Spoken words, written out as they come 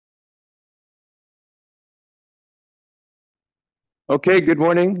Okay, good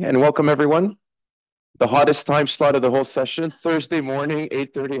morning and welcome everyone. The hottest time slot of the whole session, Thursday morning,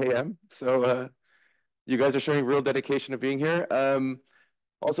 8:30 a.m. So you guys are showing real dedication to being here.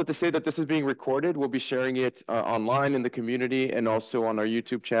 Also to say that this is being recorded, we'll be sharing it online in the community and also on our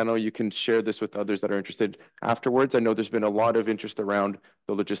YouTube channel. You can share this with others that are interested afterwards. I know there's been a lot of interest around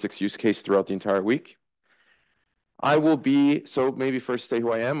the logistics use case throughout the entire week. So maybe first say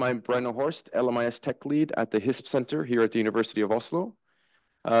who I am. I'm Brenna Horst, LMIS Tech Lead at the HISP Center here at the University of Oslo.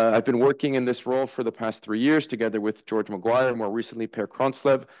 I've been working in this role for the past 3 years, together with George Maguire, and more recently Per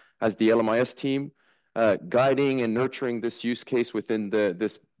Kronslev, as the LMIS team, guiding and nurturing this use case within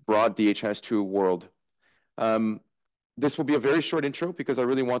this broad DHIS2 world. This will be a very short intro because I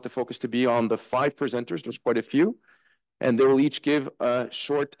really want the focus to be on the 5 presenters. There's quite a few, and they will each give a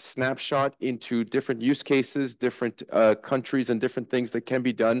short snapshot into different use cases, different countries, and different things that can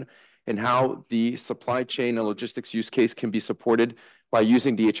be done, and how the supply chain and logistics use case can be supported by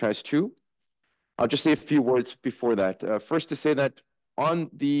using DHIS2. I'll just say a few words before that. First, to say that on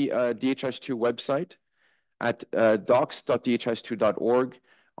the DHIS2 website at docs.dhis2.org,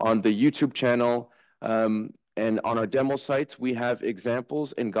 on the YouTube channel, and on our demo sites, we have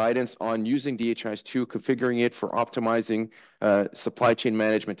examples and guidance on using DHIS2, configuring it for optimizing supply chain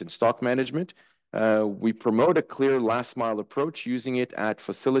management and stock management. We promote a clear last mile approach, using it at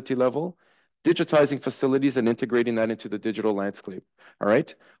facility level, digitizing facilities and integrating that into the digital landscape. All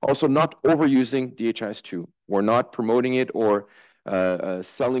right. Also, not overusing DHIS2. We're not promoting it or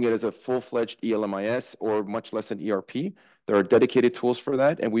selling it as a full-fledged ELMIS or much less an ERP. There are dedicated tools for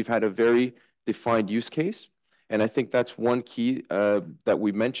that, and we've had a very defined use case. And I think that's one key that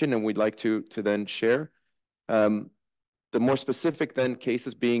we mentioned and we'd like to then share. The more specific then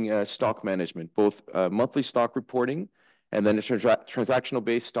cases being stock management, both monthly stock reporting and then a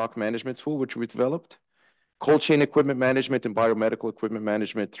transactional-based stock management tool, which we developed, cold chain equipment management and biomedical equipment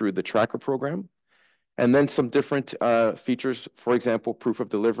management through the Tracker program, and then some different features, for example, proof of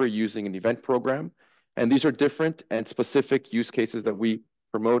delivery using an event program. And these are different and specific use cases that we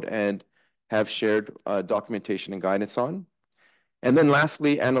promote and have shared documentation and guidance on. And then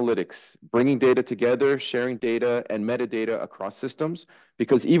lastly, analytics, bringing data together, sharing data and metadata across systems,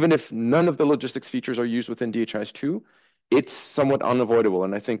 because even if none of the logistics features are used within DHIS2, it's somewhat unavoidable.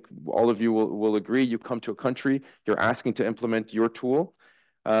 And I think all of you will agree, you come to a country, you're asking to implement your tool.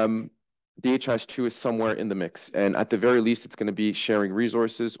 DHIS2 is somewhere in the mix. And at the very least, it's going to be sharing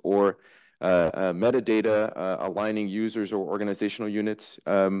resources or metadata, aligning users or organizational units,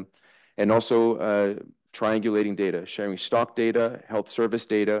 and also triangulating data, sharing stock data, health service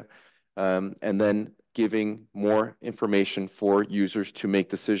data, and then giving more information for users to make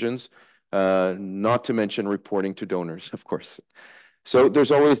decisions, not to mention reporting to donors, of course. So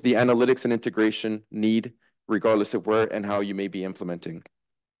there's always the analytics and integration need, regardless of where and how you may be implementing.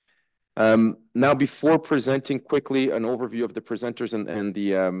 Now, before presenting quickly an overview of the presenters and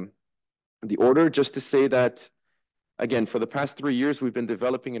the order, just to say that, again, for the past 3 years, we've been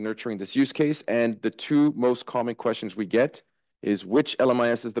developing and nurturing this use case, and the 2 most common questions we get is which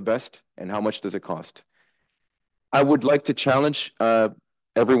LMIS is the best and how much does it cost? I would like to challenge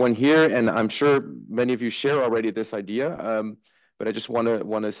everyone here, and I'm sure many of you share already this idea, but I just want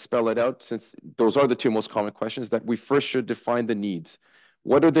to spell it out, since those are the 2 most common questions, that we first should define the needs.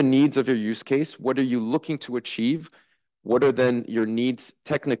 What are the needs of your use case? What are you looking to achieve? What are then your needs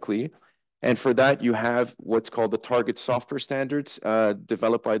technically? And for that, you have what's called the target software standards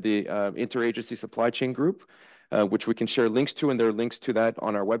developed by the Interagency Supply Chain Group, which we can share links to, and there are links to that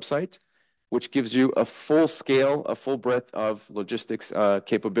on our website, which gives you a full scale, a full breadth of logistics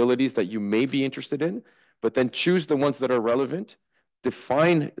capabilities that you may be interested in, but then choose the ones that are relevant,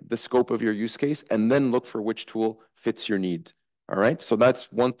 define the scope of your use case, and then look for which tool fits your need. All right, so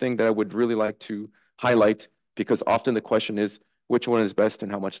that's one thing that I would really like to highlight, because often the question is, which one is best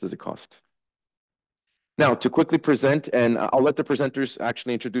and how much does it cost? Now, to quickly present, and I'll let the presenters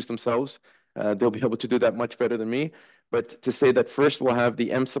actually introduce themselves. They'll be able to do that much better than me. But to say that first, we'll have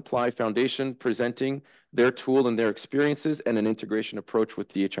the M-Supply Foundation presenting their tool and their experiences and an integration approach with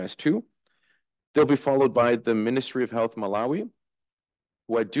DHIS2. They'll be followed by the Ministry of Health Malawi,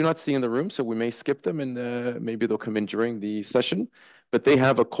 who I do not see in the room, so we may skip them, and maybe they'll come in during the session. But they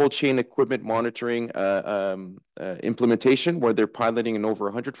have a cold chain equipment monitoring implementation where they're piloting in over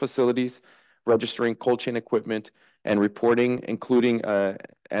 100 facilities, registering cold chain equipment and reporting, including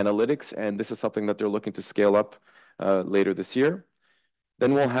analytics. And this is something that they're looking to scale up later this year.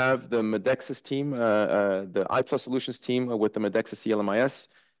 Then we'll have the Medexus team, the iPlus Solutions team with the Medexus ELMIS,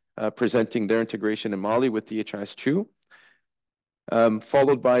 presenting their integration in Mali with DHIS2.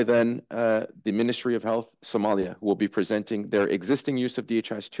 Followed by then the Ministry of Health Somalia, who will be presenting their existing use of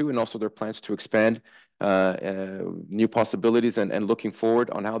DHIS2 and also their plans to expand new possibilities and looking forward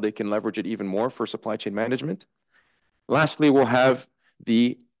on how they can leverage it even more for supply chain management. Lastly, we'll have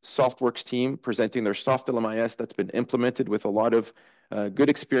the SoftWorks team presenting their soft LMIS that's been implemented with a lot of good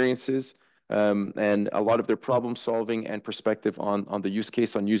experiences and a lot of their problem solving and perspective on the use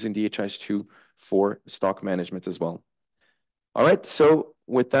case on using DHIS2 for stock management as well. All right, so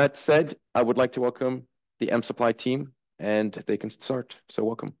with that said, I would like to welcome the M-Supply team, and they can start. So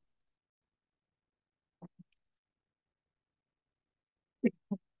welcome.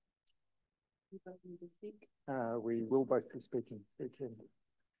 We will both be speaking.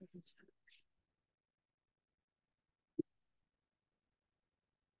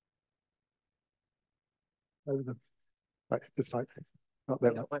 Right, this side, not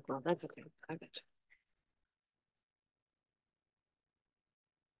that one. Well, that's okay. I got you.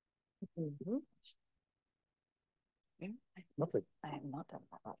 Nothing. I have not done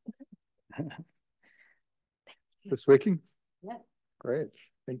that. Is this working? Yeah. Great,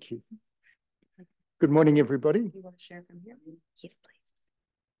 thank you. Good morning, everybody. You want to share from here? Yes, please.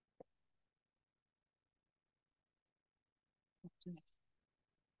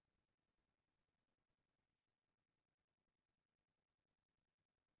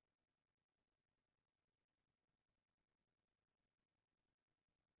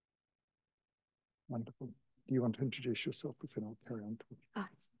 Wonderful. Do you want to introduce yourself? Because then I'll carry on talking.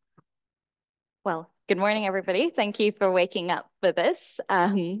 Well, good morning, everybody. Thank you for waking up for this. I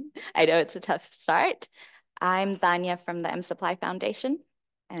know it's a tough start. I'm Vanya from the M-Supply Foundation.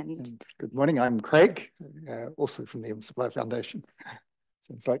 And good morning, I'm Craig, also from the M-Supply Foundation.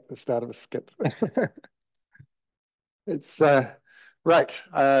 Sounds like the start of a skip. It's right,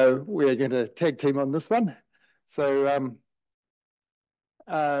 we're going to tag team on this one. So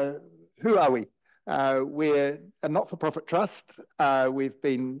who are we? We're a not-for-profit trust.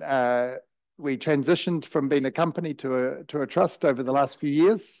 We transitioned from being a company to a trust over the last few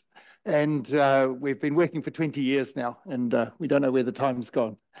years, and we've been working for 20 years now, and we don't know where the time's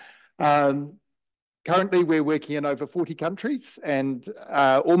gone. Currently, we're working in over 40 countries, and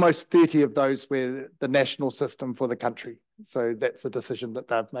almost 30 of those we're the national system for the country. So that's a decision that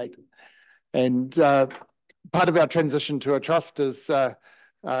they've made. And part of our transition to a trust is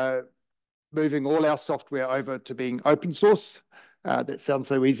moving all our software over to being open source. That sounds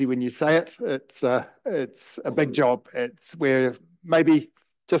so easy when you say it. It's a big job. We're maybe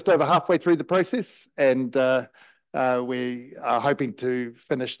just over halfway through the process, and we are hoping to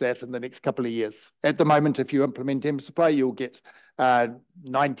finish that in the next couple of years. At the moment, if you implement M-Supply, you'll get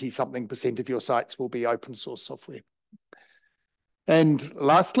 90-something% of your sites will be open source software. And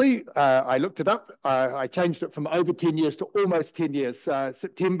lastly, I looked it up. I changed it from over 10 years to almost 10 years.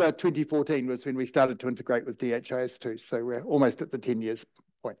 September 2014 was when we started to integrate with DHIS2. So we're almost at the 10 years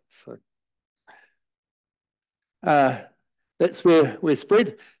point. So that's where we're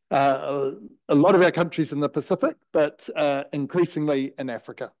spread. A lot of our countries in the Pacific, but increasingly in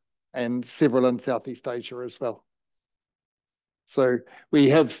Africa and several in Southeast Asia as well. So we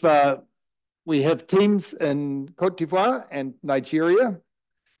have teams in Cote d'Ivoire and Nigeria,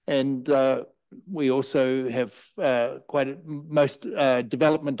 and we also have most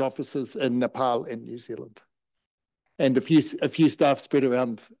development offices in Nepal and New Zealand, and a few staff spread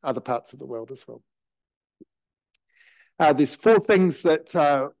around other parts of the world as well. There's 4 things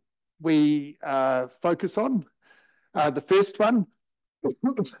that we focus on. The first one,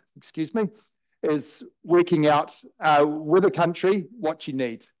 excuse me, is working out with a country what you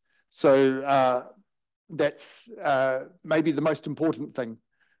need. So that's maybe the most important thing.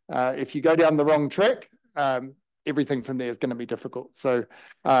 If you go down the wrong track, everything from there is going to be difficult. So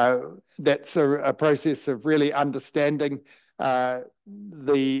that's a process of really understanding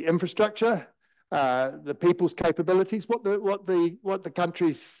the infrastructure, the people's capabilities, what the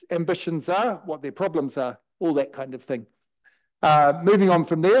country's ambitions are, what their problems are, all that kind of thing. Moving on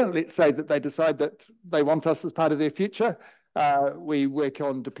from there, let's say that they decide that they want us as part of their future. We work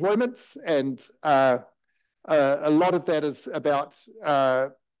on deployments, and a lot of that is about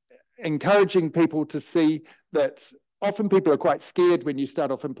encouraging people to see that often people are quite scared when you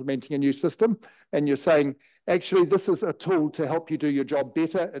start off implementing a new system, and you're saying, actually, this is a tool to help you do your job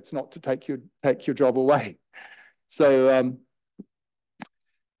better. It's not to take your job away. So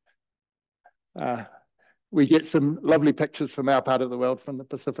we get some lovely pictures from our part of the world, from the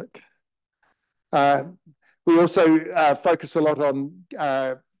Pacific. We also focus a lot on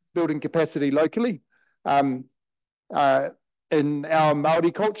building capacity locally. In our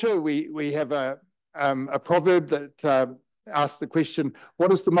Maori culture, we have a proverb that ask the question,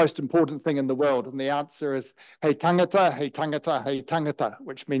 what is the most important thing in the world? And the answer is, hei tangata, hei tangata, hei tangata,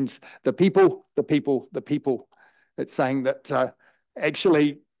 which means the people, the people, the people. It's saying that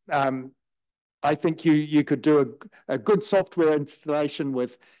actually, I think you could do a good software installation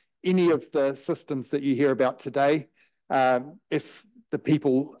with any of the systems that you hear about today, if the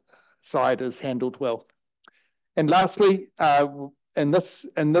people side is handled well. And lastly, in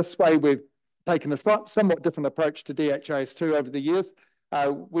this way, we've taken a somewhat different approach to DHIS2 over the years.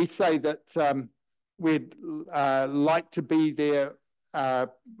 We say that we'd like to be there.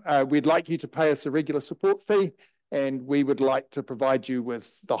 We'd like you to pay us a regular support fee, and we would like to provide you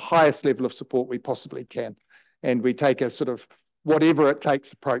with the highest level of support we possibly can. And we take a sort of whatever it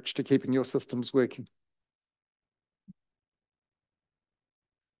takes approach to keeping your systems working.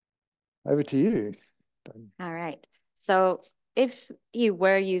 Over to you. All right. So if you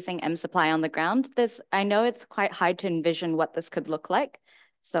were using MSupply on the ground, I know it's quite hard to envision what this could look like.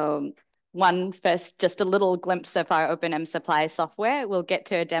 So first, just a little glimpse of our Open MSupply software. We'll get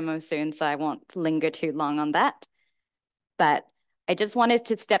to a demo soon, so I won't linger too long on that. But I just wanted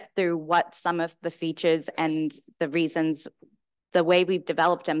to step through what some of the features and the reasons, the way we've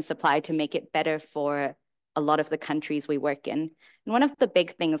developed MSupply to make it better for a lot of the countries we work in. And one of the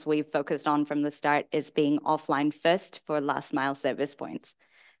big things we've focused on from the start is being offline first for last mile service points.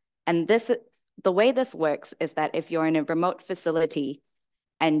 And the way this works is that if you're in a remote facility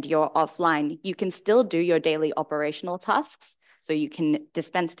and you're offline, you can still do your daily operational tasks. So you can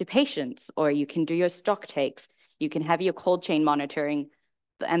dispense to patients, or you can do your stock takes, you can have your cold chain monitoring,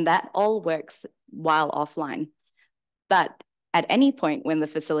 and that all works while offline. But at any point when the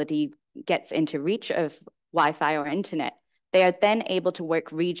facility gets into reach of Wi-Fi or internet, they are then able to work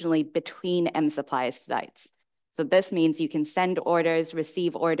regionally between MSupply sites. So this means you can send orders,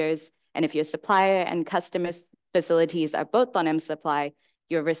 receive orders, and if your supplier and customer facilities are both on MSupply,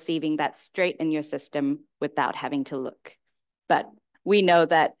 you're receiving that straight in your system without having to look. But we know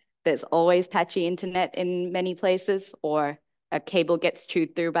that there's always patchy internet in many places, or a cable gets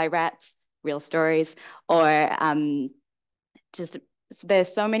chewed through by rats, real stories, or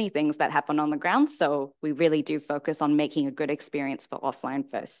there's so many things that happen on the ground. So we really do focus on making a good experience for offline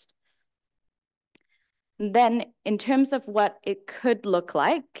first. And then in terms of what it could look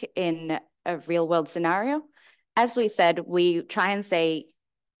like in a real world scenario, as we said, we try and say,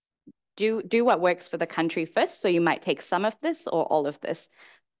 do what works for the country first. So you might take some of this or all of this.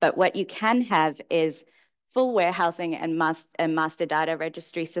 But what you can have is full warehousing and master data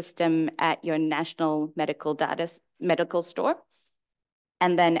registry system at your national medical store.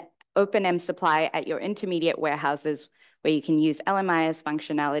 And then Open MSupply at your intermediate warehouses, where you can use LMIS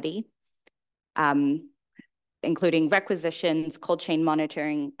functionality, including requisitions, cold chain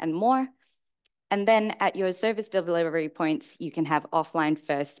monitoring, and more. And then at your service delivery points, you can have offline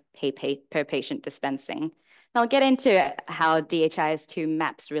first pay per patient dispensing. And I'll get into how DHIS2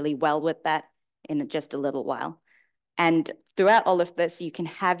 maps really well with that in just a little while. And throughout all of this, you can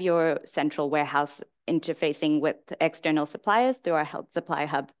have your central warehouse interfacing with external suppliers through our Health Supply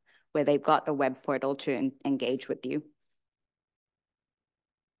Hub, where they've got a web portal to engage with you.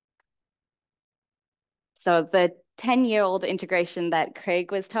 So the 10-year-old integration that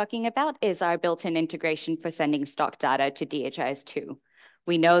Craig was talking about is our built-in integration for sending stock data to DHIS2.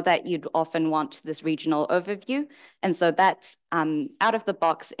 We know that you'd often want this regional overview, and so that's out of the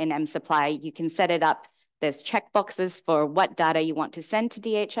box in MSupply. You can set it up. There's checkboxes for what data you want to send to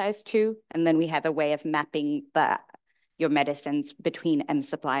DHIS2, and then we have a way of mapping your medicines between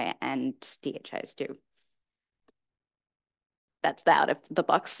MSupply and DHIS2. That's the out of the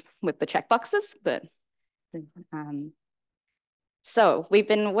box with the checkboxes, but so we've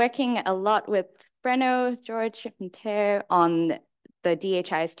been working a lot with Brenno, George, and Per on the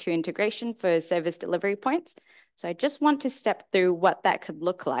DHIS2 integration for service delivery points. So I just want to step through what that could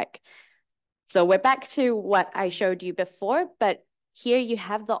look like. So we're back to what I showed you before, but here you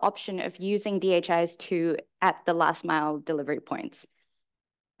have the option of using DHIS2 at the last mile delivery points.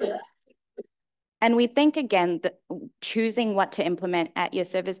 And we think, again, that choosing what to implement at your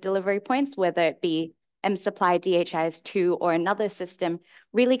service delivery points, whether it be MSupply, DHIS2, or another system,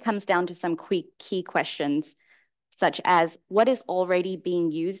 really comes down to some key questions, such as what is already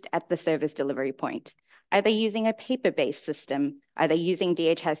being used at the service delivery point? Are they using a paper-based system? Are they using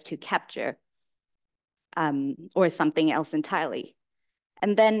DHIS2 capture or something else entirely?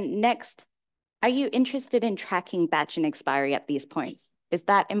 And then next, are you interested in tracking batch and expiry at these points? Is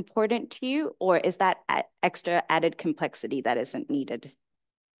that important to you, or is that extra added complexity that isn't needed?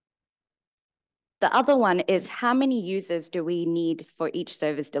 The other one is, how many users do we need for each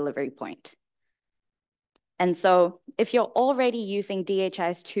service delivery point? And so if you're already using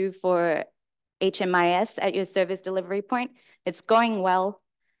DHIS2 for HMIS at your service delivery point, it's going well,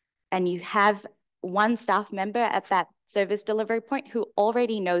 and you have one staff member at that service delivery point who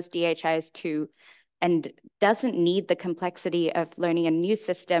already knows DHIS2 and doesn't need the complexity of learning a new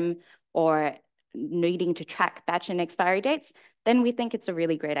system or needing to track batch and expiry dates, then we think it's a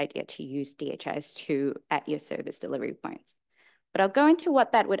really great idea to use DHIS2 at your service delivery points. But I'll go into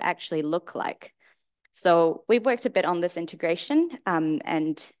what that would actually look like. So we've worked a bit on this integration,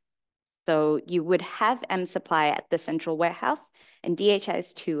 and so you would have M-Supply at the central warehouse and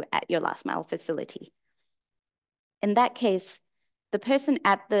DHIS2 at your last mile facility. In that case, the person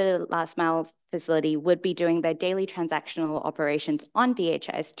at the last mile facility would be doing their daily transactional operations on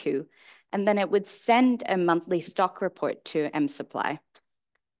DHIS2, and then it would send a monthly stock report to M-Supply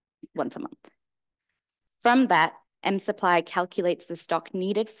once a month. From that, M-Supply calculates the stock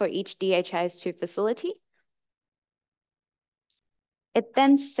needed for each DHIS2 facility. It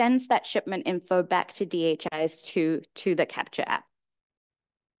then sends that shipment info back to DHIS2 to the Capture app.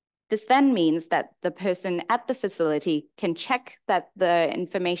 This then means that the person at the facility can check that the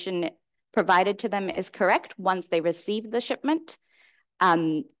information provided to them is correct once they receive the shipment.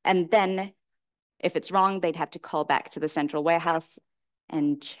 And then if it's wrong, they'd have to call back to the central warehouse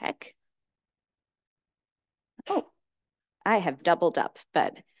and check. Oh, I have doubled up,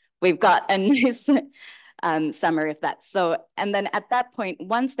 but we've got a nice summary of that. So, and then at that point,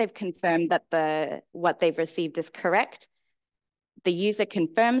 once they've confirmed that what they've received is correct, the user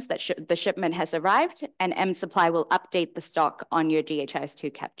confirms that the shipment has arrived, and M-Supply will update the stock on your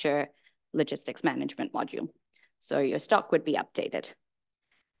DHIS2 Capture logistics management module. So your stock would be updated.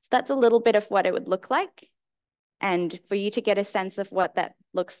 So that's a little bit of what it would look like. And for you to get a sense of what that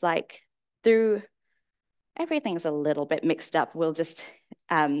looks like through, everything's a little bit mixed up. We'll just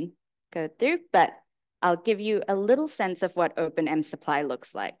go through, but I'll give you a little sense of what Open M-Supply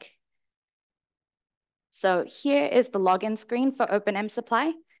looks like. So here is the login screen for Open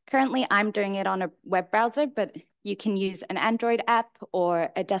M-Supply. Currently, I'm doing it on a web browser, but you can use an Android app or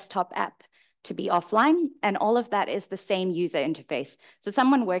a desktop app to be offline, and all of that is the same user interface. So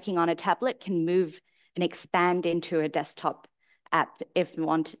someone working on a tablet can move and expand into a desktop app if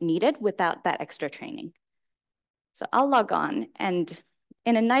needed without that extra training. So I'll log on, and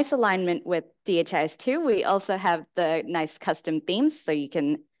in a nice alignment with DHIS2, we also have the nice custom themes, so you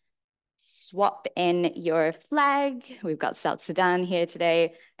can swap in your flag. We've got South Sudan here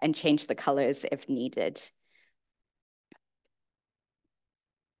today, and change the colors if needed.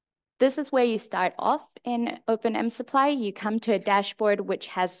 This is where you start off in Open M-Supply. You come to a dashboard which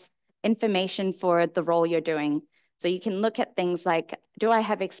has information for the role you're doing. So you can look at things like, do I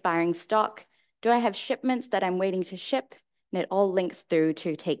have expiring stock? Do I have shipments that I'm waiting to ship? And it all links through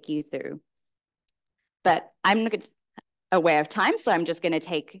to take you through. But I'm not aware of time, so I'm just going to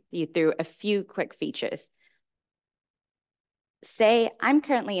take you through a few quick features. Say I'm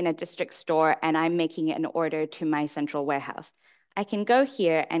currently in a district store and I'm making an order to my central warehouse. I can go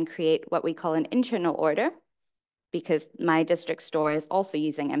here and create what we call an internal order, because my district store is also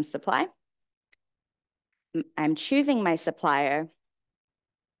using M-Supply. I'm choosing my supplier,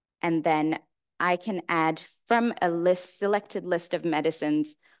 and then I can add from a selected list of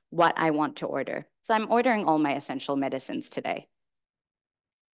medicines what I want to order. So I'm ordering all my essential medicines today.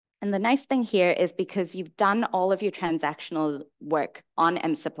 And the nice thing here is because you've done all of your transactional work on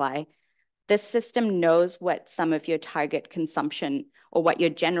M-Supply, this system knows what some of your target consumption or what your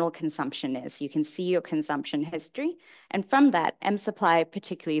general consumption is. You can see your consumption history. And from that, M-Supply,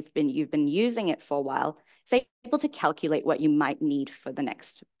 particularly if you've been using it for a while, is able to calculate what you might need for the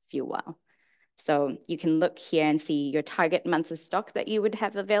next few while. So you can look here and see your target months of stock that you would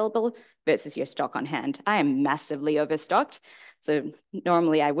have available versus your stock on hand. I am massively overstocked. So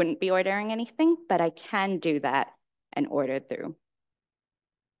normally I wouldn't be ordering anything, but I can do that and order through.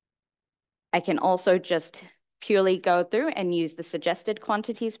 I can also just purely go through and use the suggested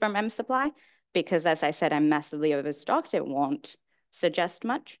quantities from M-Supply, because as I said, I'm massively overstocked. It won't suggest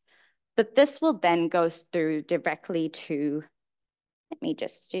much. But this will then go through directly to, let me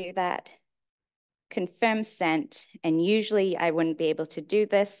just do that, confirm sent. And usually I wouldn't be able to do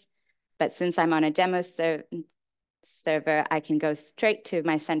this, but since I'm on a demo server, I can go straight to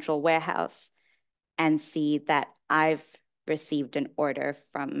my central warehouse and see that I've received an order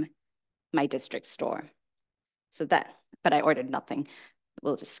from my district store. So that, but I ordered nothing.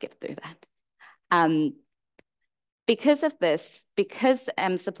 We'll just skip through that. Because of this, because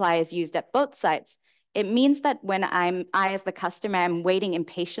M-Supply is used at both sites, it means that when I as the customer, I'm waiting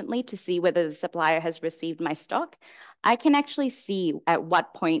impatiently to see whether the supplier has received my stock, I can actually see at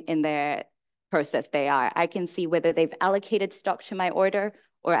what point in their process they are. I can see whether they've allocated stock to my order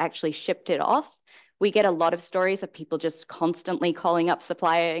or actually shipped it off. We get a lot of stories of people just constantly calling up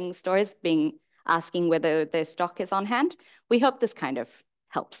supplying stores, asking whether their stock is on hand. We hope this kind of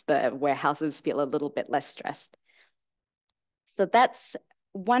helps the warehouses feel a little bit less stressed. So that's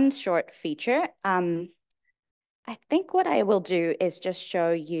one short feature. I think what I will do is just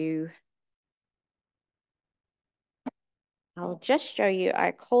show you, I'll just show you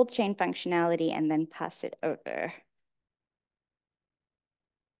our cold chain functionality and then pass it over.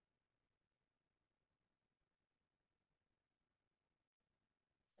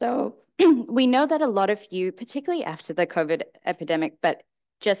 So we know that a lot of you, particularly after the COVID epidemic, but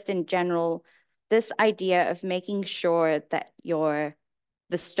just in general, this idea of making sure that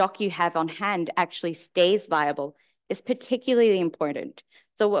the stock you have on hand actually stays viable is particularly important.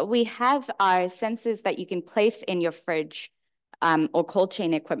 So what we have are sensors that you can place in your fridge or cold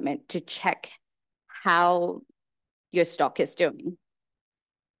chain equipment to check how your stock is doing.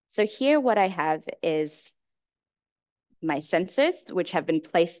 So here what I have is my sensors, which have been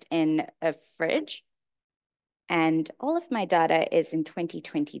placed in a fridge. And all of my data is in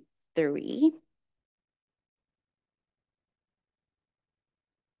 2023.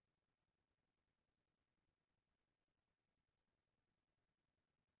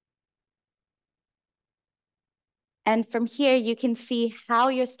 And from here, you can see how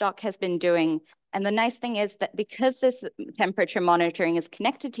your stock has been doing. And the nice thing is that because this temperature monitoring is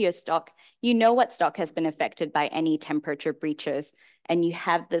connected to your stock, you know what stock has been affected by any temperature breaches, and you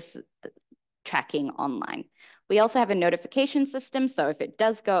have this tracking online. We also have a notification system, so if it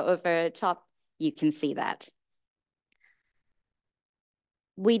does go over top, you can see that.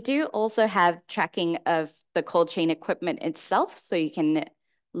 We do also have tracking of the cold chain equipment itself, so you can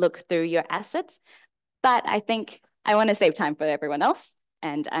look through your assets. But I think I want to save time for everyone else,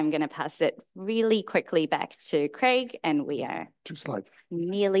 and I'm going to pass it really quickly back to Craig, and we are 2 slides.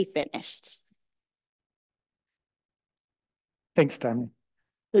 Nearly finished. Thanks, Tammy.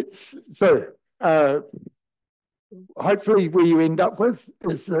 Hopefully where you end up with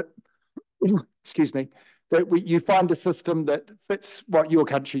is that, excuse me, that you find a system that fits what your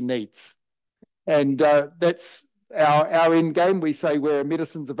country needs. And that's our end game. We say we're a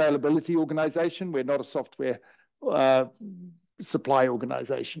medicines availability organisation. We're not a software supply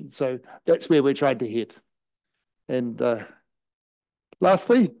organisation. So that's where we're trying to head. And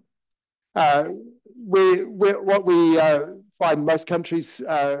lastly, what we find most countries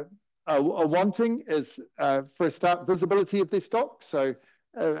are wanting is, for a start, visibility of their stock. So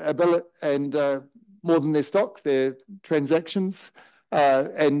ability and more than their stock, their transactions,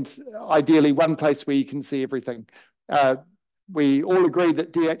 and ideally one place where you can see everything. We all agree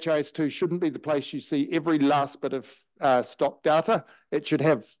that DHIS2 shouldn't be the place you see every last bit of stock data. It should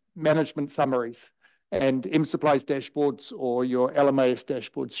have management summaries, and MSupply's dashboards or your LMAS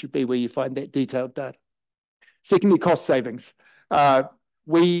dashboards should be where you find that detailed data. Secondly, cost savings.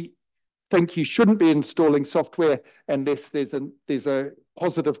 We think you shouldn't be installing software unless there's a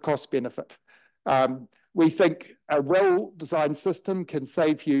positive cost benefit. We think a well-designed system can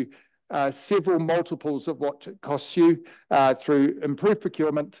save you several multiples of what it costs you through improved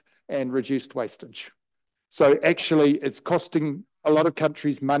procurement and reduced wastage. So actually, it's costing a lot of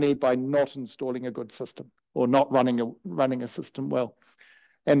countries money by not installing a good system or not running a system well.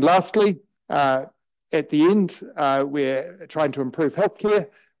 And lastly, at the end, we're trying to improve healthcare.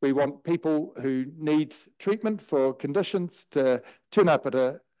 We want people who need treatment for conditions to turn up at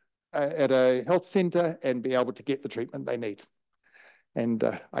a health centre and be able to get the treatment they need. And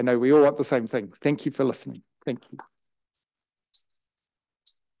I know we all want the same thing. Thank you for listening. Thank you.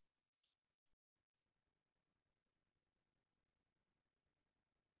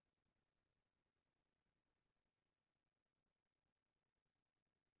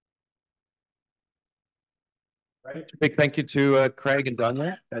 Right. Big thank you to Craig and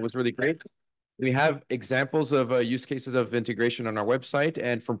Danya. That was really great. We have examples of use cases of integration on our website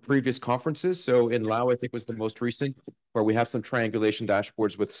and from previous conferences. So in Lao, I think was the most recent, where we have some triangulation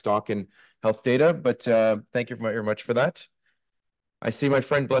dashboards with stock and health data. But thank you very much for that. I see my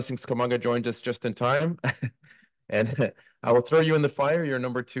friend Blessings Kamanga joined us just in time. And I will throw you in the fire. You're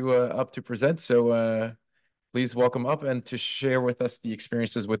number 2 up to present. So please welcome up and to share with us the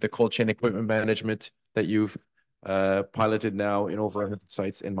experiences with the cold chain equipment management that you've piloted now in over 100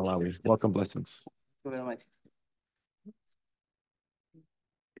 sites in Malawi. Welcome, Blessings. Thank you very much.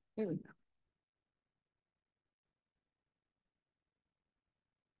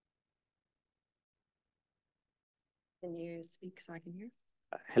 Can you speak so I can hear?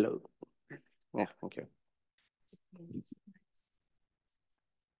 Hello. Yeah, thank you.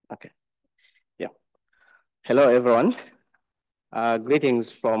 Okay. Hello, everyone. Greetings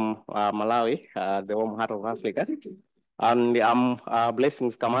from Malawi, the warm heart of Africa. And I'm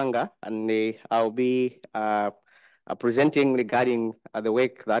Blessings Kamanga, and I'll be presenting regarding the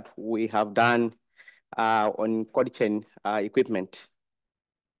work that we have done on cold chain equipment.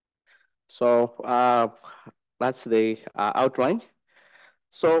 So that's the outline.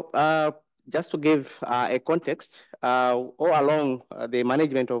 So just to give a context, all along the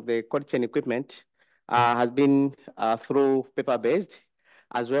management of the cold chain equipment has been through paper-based,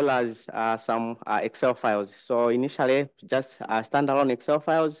 as well as some Excel files. So initially, just standalone Excel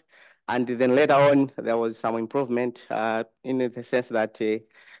files, and then later on, there was some improvement in the sense that we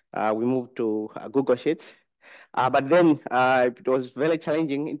moved to Google Sheets. But then it was very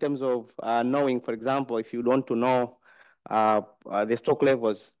challenging in terms of knowing, for example, if you want to know the stock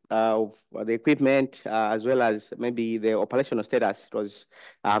levels of the equipment, as well as maybe the operational status. It was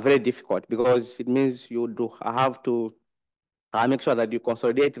very difficult because it means you do have to make sure that you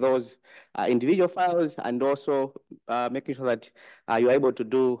consolidate those individual files, and also making sure that you're able to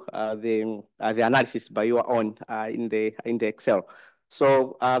do the analysis by your own in the Excel.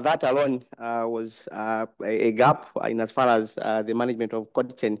 So that alone was a gap in as far as the management of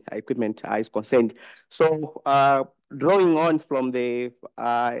cold chain equipment is concerned. So drawing on from the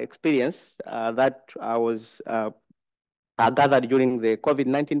experience that I was gathered during the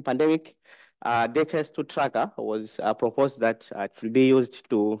COVID-19 pandemic, DHIS2 tracker was proposed that it will be used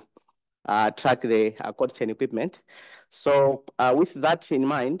to track the cold chain equipment. So with that in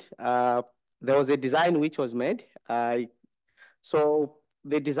mind, there was a design which was made. So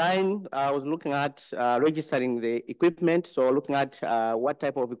the design was looking at registering the equipment, so looking at what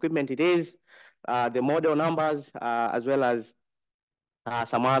type of equipment it is, the model numbers, as well as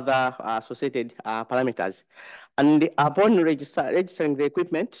some other associated parameters. And upon registering the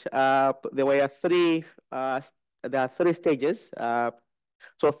equipment, there are three stages.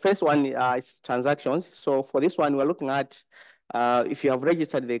 So first one is transactions. So for this one, we're looking at if you have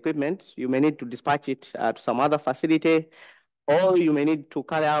registered the equipment, you may need to dispatch it to some other facility, or you may need to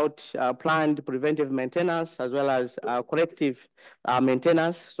carry out planned preventive maintenance as well as corrective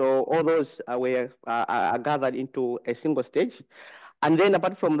maintenance. So all those are gathered into a single stage. And then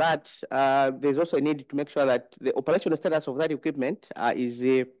apart from that, there's also a need to make sure that the operational status of that equipment is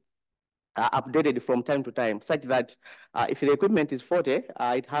updated from time to time, such that if the equipment is faulty,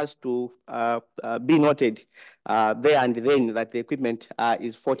 it has to be noted there and then that the equipment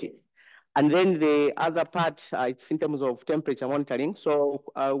is faulty. And then the other part, it's in terms of temperature monitoring. So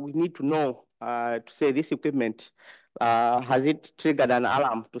we need to know to say this equipment, has it triggered an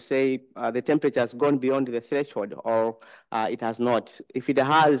alarm to say the temperature has gone beyond the threshold, or it has not. If it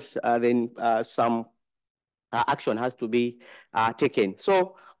has, then some action has to be taken.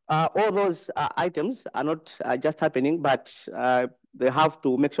 So all those items are not just happening, but they have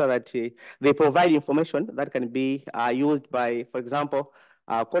to make sure that they provide information that can be used by, for example,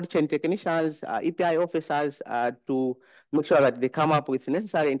 cold chain technicians, EPI officers, to make sure that they come up with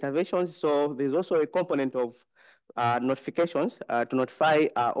necessary interventions. So there's also a component of notifications to notify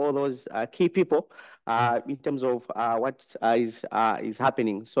all those key people in terms of what is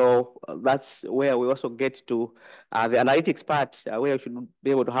happening. So that's where we also get to the analytics part, where you should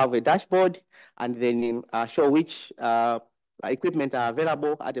be able to have a dashboard and then show which equipment are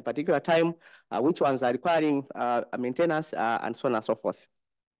available at a particular time, which ones are requiring maintenance, and so on and so forth.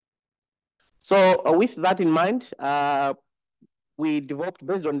 So with that in mind, we developed,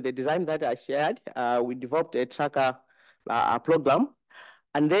 based on the design that I shared, we developed a tracker program.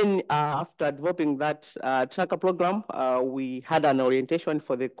 And then after developing that tracker program, we had an orientation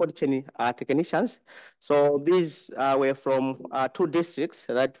for the cold chain technicians. So these were from 2 districts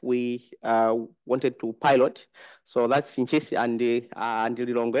that we wanted to pilot. So that's Nchisi and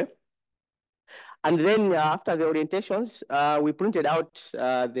Lilongwe. And then after the orientations, we printed out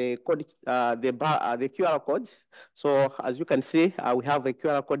the QR codes. So as you can see, we have a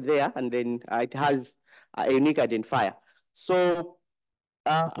QR code there, and then it has a unique identifier. So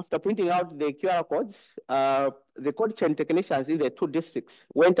after printing out the QR codes, the cold chain technicians in the 2 districts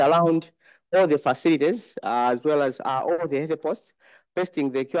went around all the facilities, as well as all the heavy posts,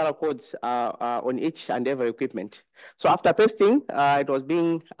 pasting the QR codes on each and every equipment. So after pasting, it was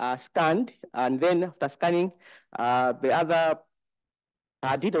being scanned, and then after scanning, the other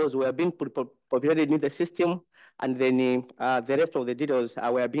details were being populated in the system, and then the rest of the details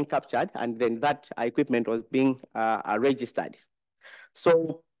were being captured, and then that equipment was being registered.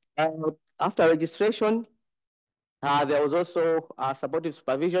 So after registration, there was also supportive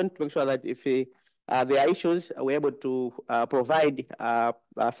supervision to make sure that if there are issues, we're able to provide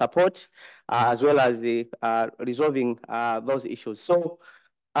support as well as the resolving those issues. So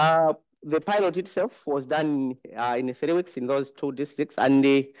the pilot itself was done in 3 weeks in those 2 districts, and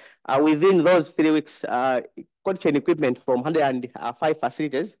within those 3 weeks, cold chain equipment from 105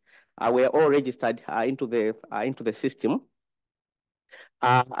 facilities were all registered into the system.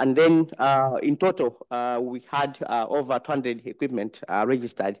 And then in total, we had over 200 equipment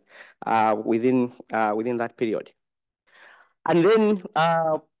registered within that period. And then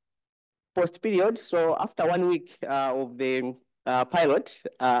post-period, so after 1 week of the pilot,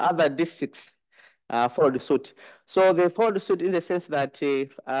 other districts followed suit. So they followed suit in the sense that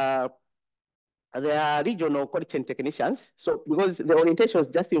there are regional cold chain technicians. So because the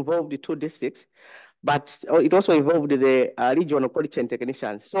orientations just involved the 2 districts, but it also involved the regional cold chain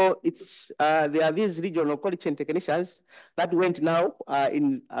technicians. So it's there are these regional cold chain technicians that went now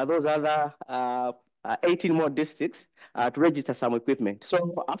in those other 18 more districts to register some equipment.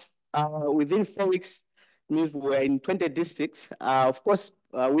 So within 4 weeks, we were in 20 districts, of course,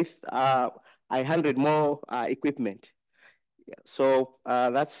 with 100 more equipment. So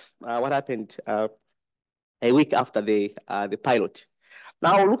that's what happened a week after the pilot.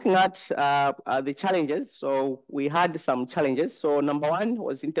 Now, looking at the challenges, so we had some challenges. So number 1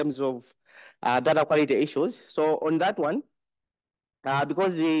 was in terms of data quality issues. So on that one,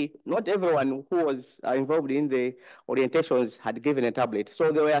 because not everyone who was involved in the orientations had given a tablet.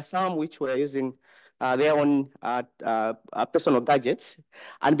 So there were some which were using their own personal gadgets.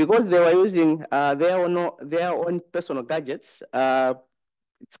 And because they were using their own personal gadgets,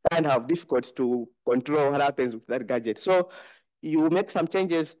 it's kind of difficult to control what happens with that gadget. So you make some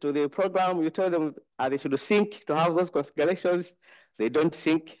changes to the program, you tell them they should sync to have those configurations, they don't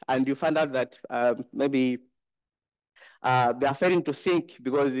sync, and you find out that maybe they are failing to sync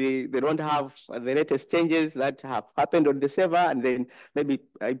because they don't have the latest changes that have happened on the server, and then maybe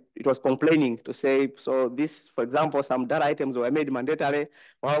it was complaining to say, so this, for example, some data items were made mandatory,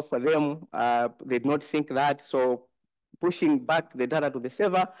 well, for them, they did not sync that, so pushing back the data to the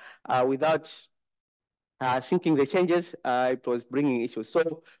server without syncing the changes, it was bringing issues.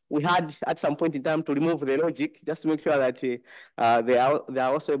 So we had at some point in time to remove the logic just to make sure that they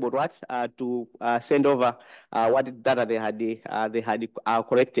are also able to send over what data they had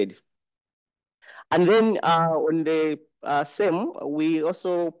collected. And then on the same, we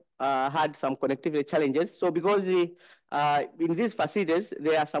also had some connectivity challenges. So because in these facilities,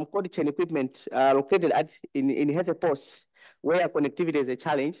 there are some cold chain equipment located in health posts where connectivity is a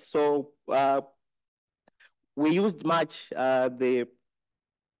challenge. So we used much the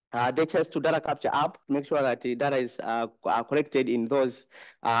DHIS2 data capture app to make sure that the data is collected in those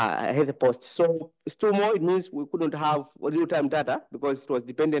health posts. So still more, it means we couldn't have real-time data because it was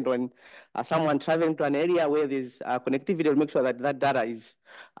dependent on someone traveling to an area where there's connectivity to make sure that that data is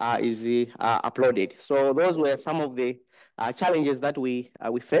uploaded. So those were some of the challenges that we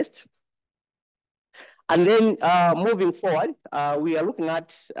faced. And then moving forward, we are looking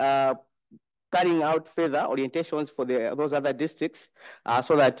at carrying out further orientations for those other districts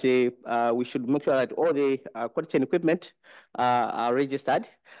so that we should make sure that all the cold chain equipment are registered.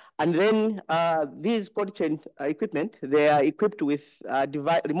 And then these cold chain equipment, they are equipped with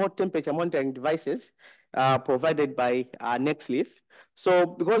remote temperature monitoring devices provided by Nextleaf. So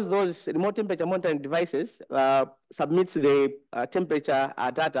because those remote temperature monitoring devices submits the temperature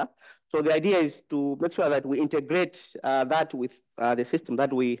data, so the idea is to make sure that we integrate that with the system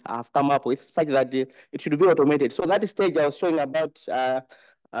that we have come up with, such that it should be automated. So that stage I was showing about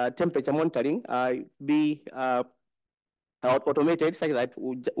temperature monitoring be automated, such that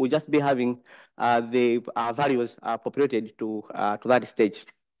we'll just be having the values populated to that stage.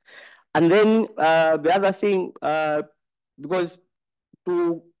 And then the other thing, because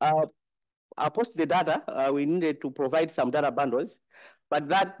to post the data, we needed to provide some data bundles, but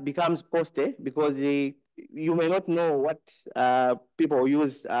that becomes costly because you may not know what people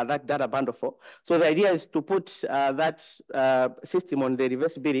use that data bundle for. So the idea is to put that system on the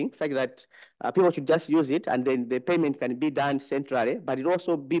reverse billing such that people should just use it and then the payment can be done centrally, but it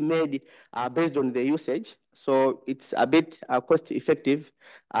also be made based on the usage. So it's a bit cost effective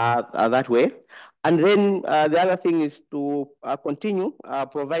that way. And then the other thing is to continue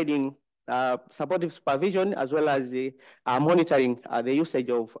providing supportive supervision as well as the monitoring the usage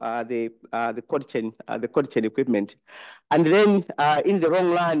of the cold chain equipment. And then in the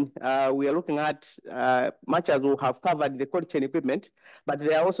long run, we are looking at much as we have covered the cold chain equipment, but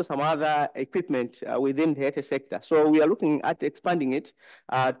there are also some other equipment within the health sector. So we are looking at expanding it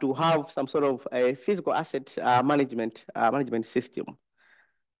to have some sort of a physical asset management system.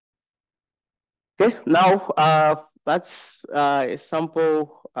 Okay, now that's a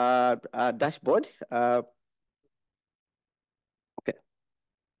sample dashboard. Okay.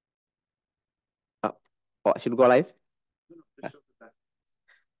 Oh, I should go live?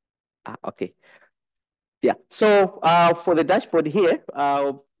 Okay. Yeah, so for the dashboard here,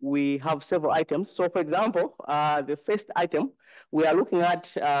 we have several items. So for example, the first item, we are looking at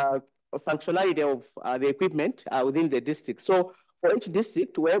functionality of the equipment within the district. So for each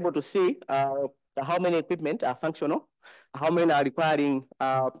district, we're able to see how many equipment are functional, how many are requiring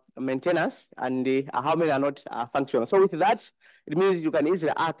maintenance, and how many are not functional. So with that, it means you can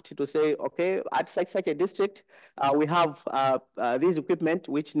easily act to say, okay, at such a district, we have these equipment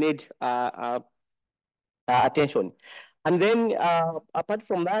which need attention. And then apart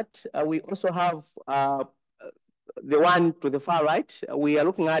from that, we also have the one to the far right. We are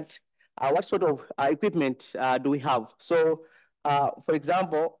looking at what sort of equipment do we have. So for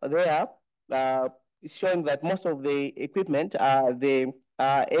example, there it's showing that most of the equipment are the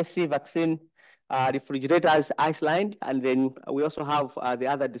AC vaccine refrigerators ice-lined, and then we also have the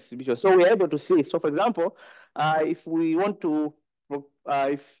other distribution. So we're able to see. So for example, if we want to,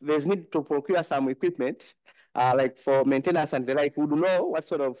 if there's need to procure some equipment, like for maintenance and the like, we would know what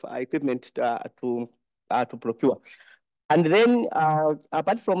sort of equipment to procure. And then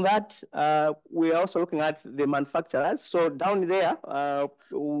apart from that, we are also looking at the manufacturers. So down there,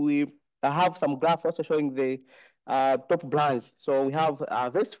 we have some graph also showing the top brands. So we have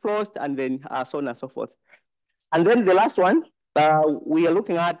Vestfrost and then so on and so forth. And then the last one, we are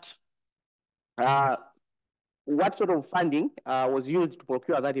looking at what sort of funding was used to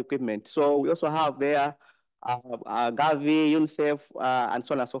procure that equipment. So we also have there Gavi, UNICEF, and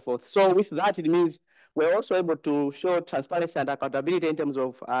so on and so forth. So with that, it means we're also able to show transparency and accountability in terms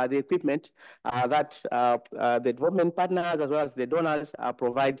of the equipment that the development partners as well as the donors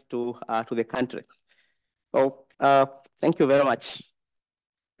provide to the country. So thank you very much.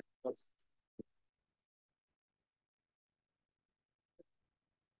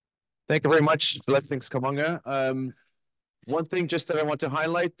 Thank you very much. Blessings, Kamanga. One thing just that I want to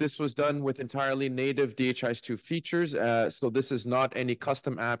highlight, this was done with entirely native DHIS2 features. So this is not any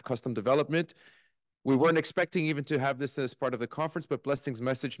custom app, custom development. We weren't expecting even to have this as part of the conference, but Blessings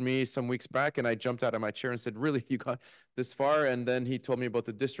messaged me some weeks back and I jumped out of my chair and said, really, you got this far? And then he told me about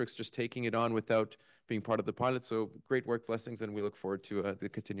the districts just taking it on without being part of the pilot. So great work, Blessings, and we look forward to the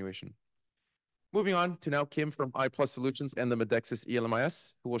continuation. Moving on to now Kim from I+ Solutions and the Medexus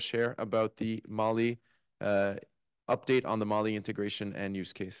ELMIS, who will share about the Mali update on the Mali integration and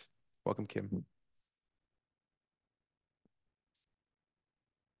use case. Welcome, Kim.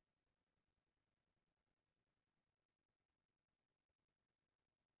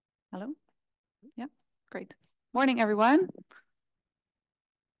 Hello? Yeah, great. Morning, everyone.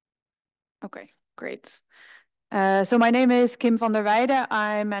 Okay, great. So my name is Kim van der Weijden.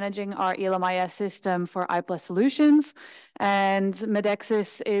 I'm managing our ELMIS system for I+ Solutions, and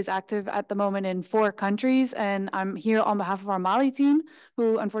Medexus is active at the moment in 4 countries, and I'm here on behalf of our Mali team,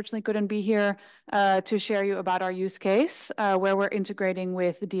 who unfortunately couldn't be here to share you about our use case, where we're integrating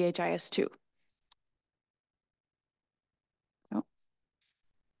with DHIS2. Oh.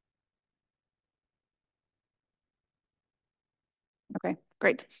 Okay,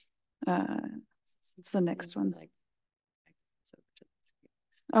 great. It's the next one.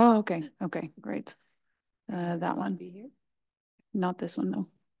 Oh, okay. Okay, great. That one. Not this one, no.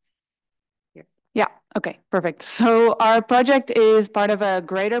 Yeah, okay, perfect. So our project is part of a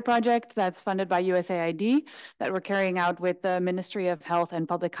greater project that's funded by USAID that we're carrying out with the Ministry of Health and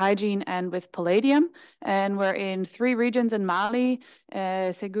Public Hygiene and with Palladium. And we're in 3 regions in Mali,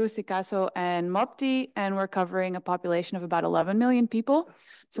 Ségou, Sikasso, and Mopti, and we're covering a population of about 11 million people.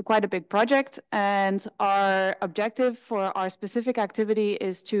 So quite a big project. And our objective for our specific activity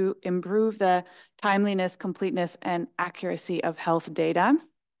is to improve the timeliness, completeness, and accuracy of health data.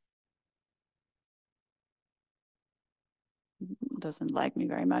 Doesn't like me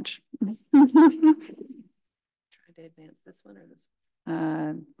very much. Try to advance this one or this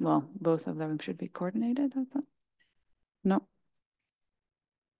one? Well, both of them should be coordinated, I thought. No.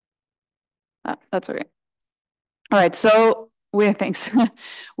 That's okay. All right, so thanks.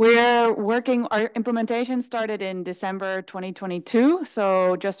 We're working, our implementation started in December 2022,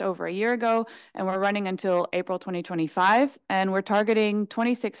 so just over a year ago, and we're running until April 2025, and we're targeting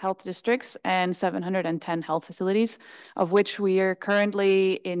 26 health districts and 710 health facilities, of which we are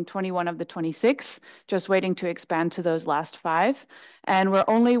currently in 21 of the 26, just waiting to expand to those last 5. And we're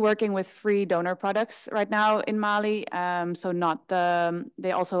only working with free donor products right now in Mali, so not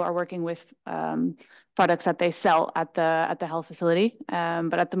they also are working with products that they sell at the health facility.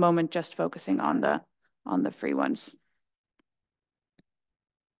 But at the moment, just focusing on the free ones.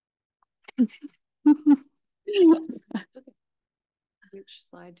 Which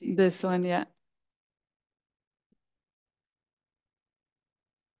slide do you? This one, yeah.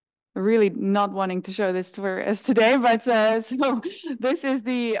 Really not wanting to show this for us today, but so this is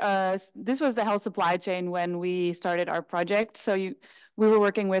this was the health supply chain when we started our project. So we were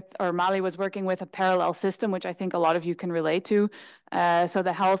working with, or Mali was working with, a parallel system, which I think a lot of you can relate to. So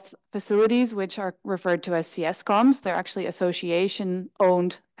the health facilities, which are referred to as CSCOMs, they're actually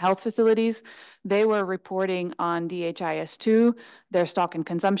association-owned health facilities. They were reporting on DHIS2, their stock and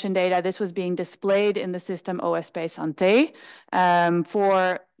consumption data. This was being displayed in the system OSP Santé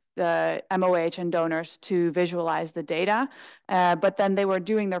for the MOH and donors to visualize the data. But then they were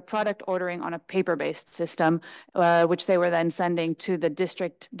doing their product ordering on a paper-based system, which they were then sending to the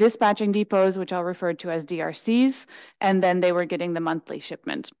district dispatching depots, which I'll refer to as DRCs, and then they were getting the monthly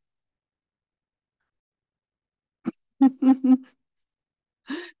shipment.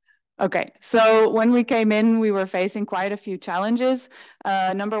 Okay, so when we came in, we were facing quite a few challenges.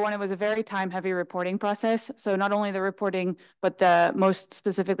 Number one, it was a very time-heavy reporting process. So not only the reporting, but most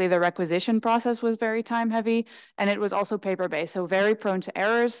specifically the requisition process was very time-heavy, and it was also paper-based, so very prone to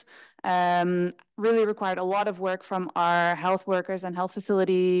errors. Really required a lot of work from our health workers and health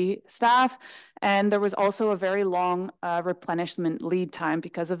facility staff, and there was also a very long replenishment lead time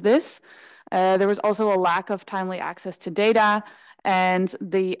because of this. There was also a lack of timely access to data, and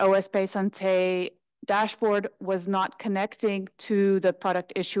the OSP Santé dashboard was not connecting to the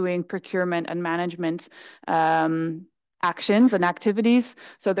product issuing, procurement, and management actions and activities.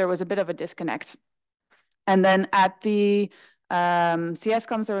 So there was a bit of a disconnect. And then at the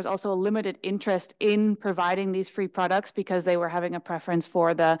CSCOMs, there was also a limited interest in providing these free products because they were having a preference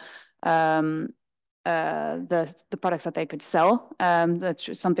for the products that they could sell.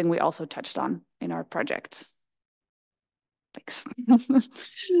 That's something we also touched on in our project. Thanks.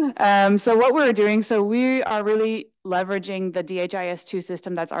 So what we're doing, so we are really leveraging the DHIS2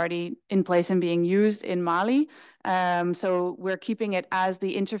 system that's already in place and being used in Mali. So we're keeping it as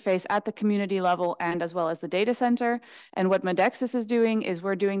the interface at the community level and as well as the data center. And what Medexus is doing is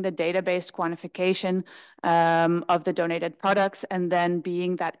we're doing the data-based quantification of the donated products and then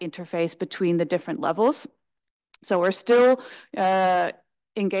being that interface between the different levels. So we're still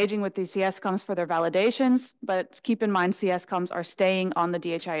engaging with the CSCOMs for their validations, but keep in mind CSCOMs are staying on the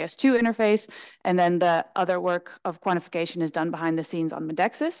DHIS2 interface, and then the other work of quantification is done behind the scenes on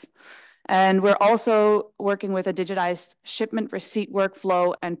Medexus. And we're also working with a digitized shipment receipt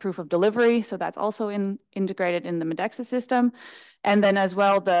workflow and proof of delivery, so that's also integrated in the Medexus system. And then as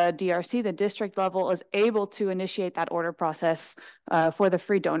well, the DRC, the district level, is able to initiate that order process for the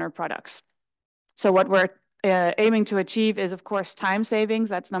free donor products. So what we're aiming to achieve is, of course, time savings.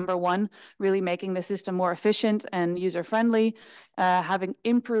 That's number one, really making the system more efficient and user-friendly, having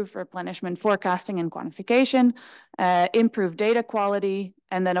improved replenishment forecasting and quantification, improved data quality,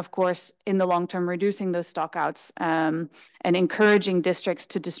 and then, of course, in the long term, reducing those stockouts and encouraging districts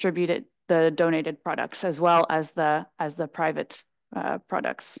to distribute the donated products as well as the private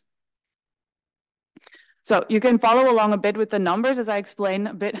products. So you can follow along a bit with the numbers as I explain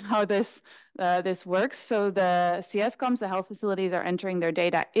a bit how this works. So the CSCOMs, the health facilities, are entering their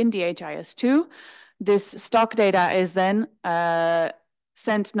data in DHIS2. This stock data is then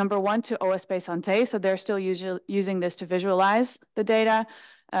sent, number one, to OSP Santé. So they're still using this to visualize the data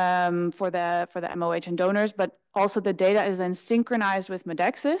for the MOH and donors, but also the data is then synchronized with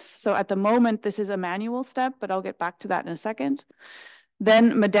Medexus. So at the moment, this is a manual step, but I'll get back to that in a second.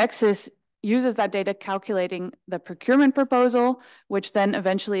 Then Medexus uses that data calculating the procurement proposal, which then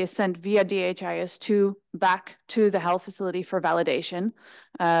eventually is sent via DHIS2 back to the health facility for validation.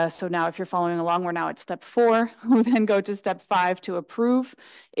 So now if you're following along, we're now at step 4. We then go to step 5 to approve.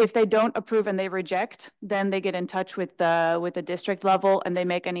 If they don't approve and they reject, then they get in touch with the district level and they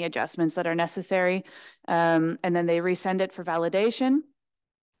make any adjustments that are necessary. And then they resend it for validation.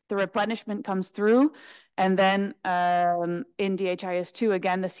 The replenishment comes through. And then in DHIS2,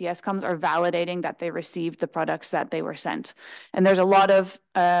 again, the CSCOMs are validating that they received the products that they were sent. And there's a lot of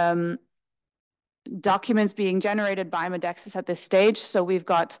documents being generated by Medexus at this stage. So we've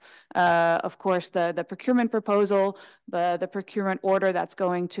got, of course, the procurement proposal, the procurement order that's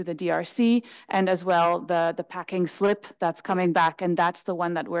going to the DRC, and as well the packing slip that's coming back. And that's the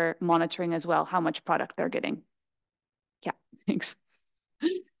one that we're monitoring as well, how much product they're getting. Yeah, thanks.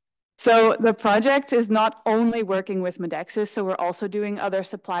 So the project is not only working with Medexus, so we're also doing other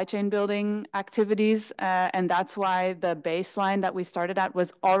supply chain building activities, and that's why the baseline that we started at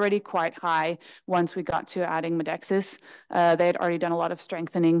was already quite high once we got to adding Medexus. They had already done a lot of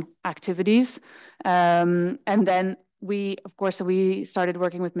strengthening activities. And then we started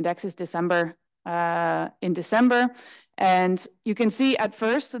working with Medexus in December. And you can see at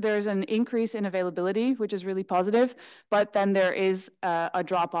first there's an increase in availability, which is really positive, but then there is a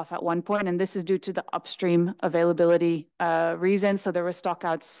drop off at one point, and this is due to the upstream availability reason. So there were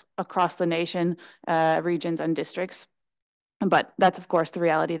stockouts across the nation, regions and districts. But that's, of course, the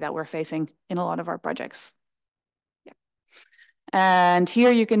reality that we're facing in a lot of our projects. And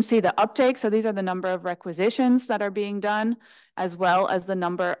here you can see the uptake. So these are the number of requisitions that are being done, as well as the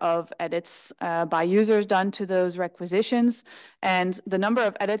number of edits by users done to those requisitions. And the number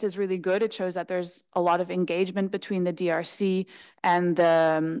of edits is really good. It shows that there's a lot of engagement between the DRC and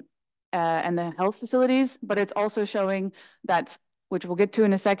the health facilities, but it's also showing that, which we'll get to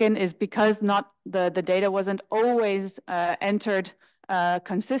in a second, is because not the data wasn't always entered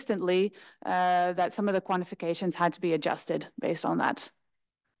consistently, that some of the quantifications had to be adjusted based on that.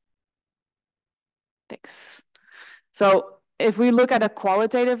 Thanks. So if we look at a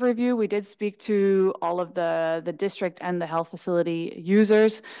qualitative review, we did speak to all of the district and the health facility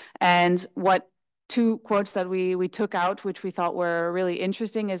users, and what two quotes that we took out, which we thought were really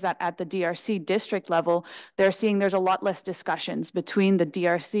interesting, is that at the DRC district level, they're seeing there's a lot less discussions between the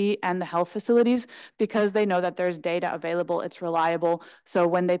DRC and the health facilities because they know that there's data available, it's reliable. So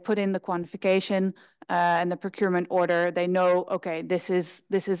when they put in the quantification and the procurement order, they know, okay, this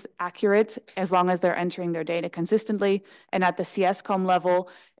is accurate as long as they're entering their data consistently. And at the CSCOM level,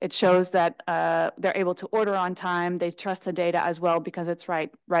 it shows that they're able to order on time. They trust the data as well because it's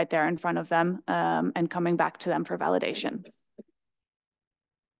right there in front of them and coming back to them for validation.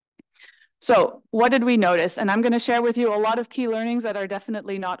 So what did we notice? And I'm going to share with you a lot of key learnings that are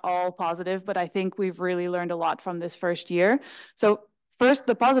definitely not all positive, but I think we've really learned a lot from this first year. So first,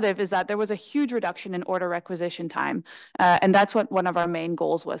 the positive is that there was a huge reduction in order requisition time. And that's what one of our main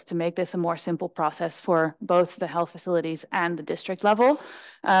goals was, to make this a more simple process for both the health facilities and the district level.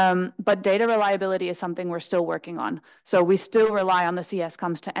 But data reliability is something we're still working on. So we still rely on the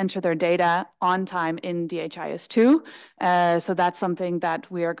CSCOMs to enter their data on time in DHIS2. So that's something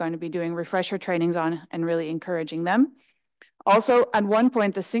that we are going to be doing refresher trainings on and really encouraging them. Also, at one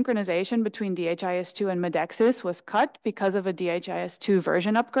point, the synchronization between DHIS2 and Medexus was cut because of a DHIS2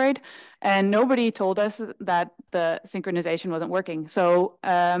 version upgrade, and nobody told us that the synchronization wasn't working. So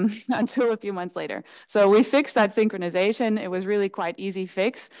until a few months later. So we fixed that synchronization. It was really quite easy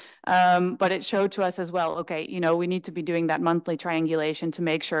fix, but it showed to us as well, okay, we need to be doing that monthly triangulation to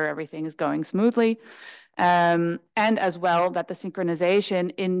make sure everything is going smoothly. And as well, that the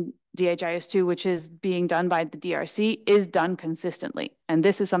synchronization in DHIS2, which is being done by the DRC, is done consistently. And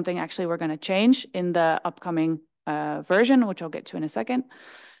this is something actually we're going to change in the upcoming version, which I'll get to in a second.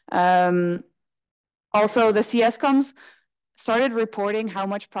 Also, the CSCOMs started reporting how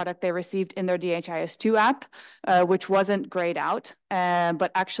much product they received in their DHIS2 app, which wasn't grayed out,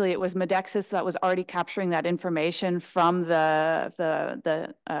 but actually it was Medexus that was already capturing that information from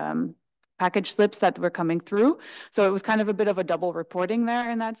the package slips that were coming through. So it was kind of a bit of a double reporting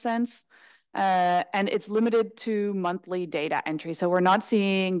there in that sense. And it's limited to monthly data entry. So we're not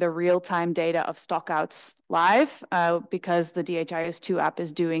seeing the real-time data of stockouts live because the DHIS2 app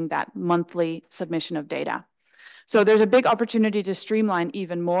is doing that monthly submission of data. So there's a big opportunity to streamline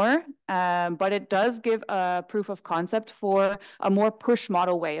even more, but it does give a proof of concept for a more push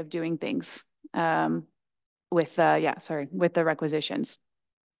model way of doing things with the requisitions.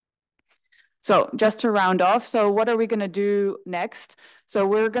 So just to round off, so what are we going to do next? So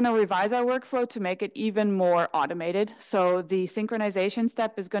we're going to revise our workflow to make it even more automated. So the synchronization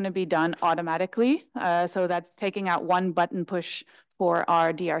step is going to be done automatically. So that's taking out one button push for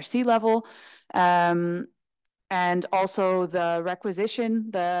our DRC level. And also the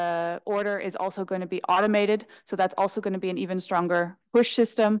requisition, the order is also going to be automated. So that's also going to be an even stronger push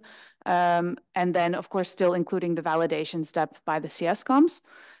system. And then, of course, still including the validation step by the CSCOMs.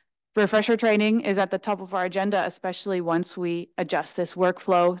 Refresher training is at the top of our agenda, especially once we adjust this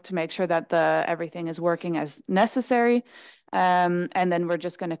workflow to make sure that everything is working as necessary. And then we're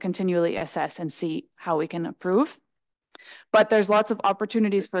just going to continually assess and see how we can improve. But there's lots of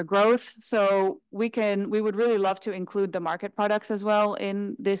opportunities for growth. So we would really love to include the market products as well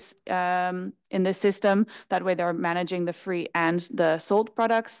in this system. That way they're managing the free and the sold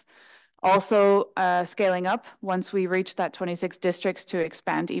products. Also scaling up once we reach that 26 districts to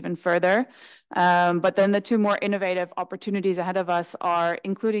expand even further. But then the two more innovative opportunities ahead of us are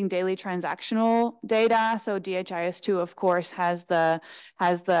including daily transactional data. So DHIS2, of course, has the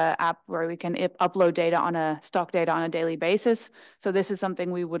app where we can upload stock data on a daily basis. So this is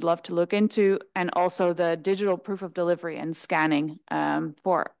something we would love to look into, and also the digital proof of delivery and scanning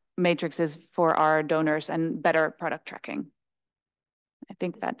for matrices for our donors and better product tracking. I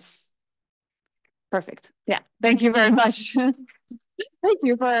think that's perfect. Yeah, thank you very much. Thank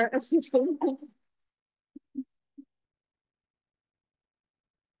you for assisting.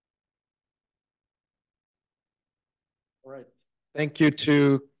 All right. Thank you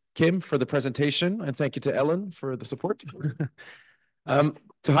to Kim for the presentation, and thank you to Ellen for the support.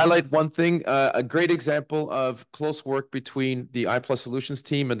 To highlight one thing, a great example of close work between the iPlus Solutions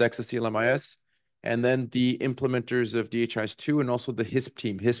team and DHIS CLMIS, and then the implementers of DHIS2 and also the HISP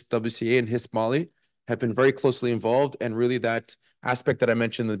team, HISP WCA and HISP Mali, have been very closely involved, and really that aspect that I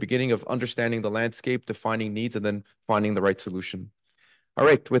mentioned in the beginning of understanding the landscape, defining needs, and then finding the right solution. All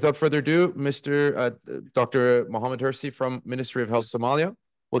right, without further ado, Dr. Mohammed Hersi from Ministry of Health Somalia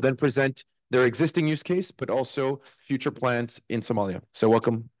will then present their existing use case, but also future plans in Somalia. So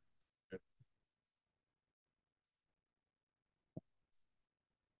welcome.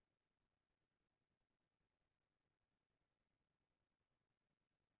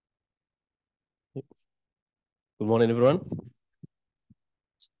 Good morning, everyone.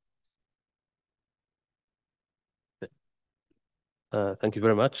 Thank you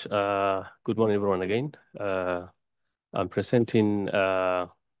very much. Good morning, everyone, again. I'm presenting the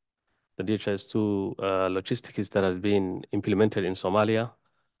DHIS2 logistics that has been implemented in Somalia,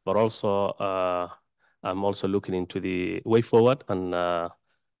 but also I'm also looking into the way forward and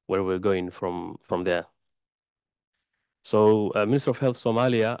where we're going from there. So Minister of Health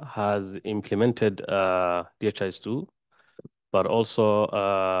Somalia has implemented DHIS2, but also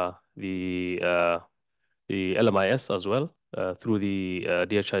the LMIS as well through the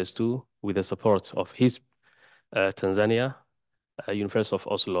DHIS2 with the support of HISP, Tanzania, University of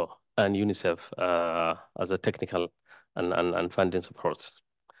Oslo, and UNICEF as a technical and funding support.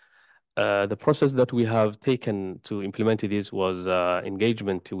 The process that we have taken to implement this was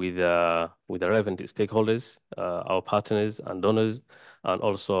engagement with the relevant stakeholders, our partners and donors, and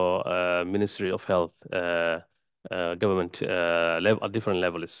also Ministry of Health, government at different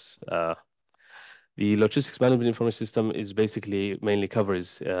levels. The logistics management information system is basically mainly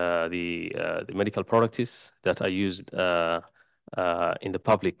covers the medical products that are used in the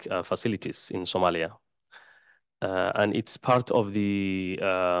public facilities in Somalia. And it's part of the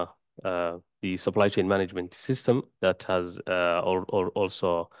supply chain management system that has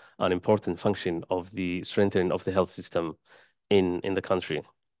also an important function of the strengthening of the health system in the country.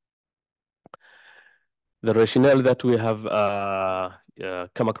 The rationale that we have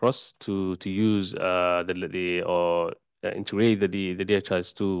come across to use or integrate the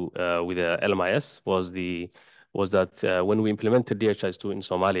DHIS2 with the LMIS was that when we implemented DHIS2 in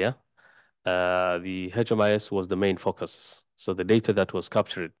Somalia, the HMIS was the main focus. So the data that was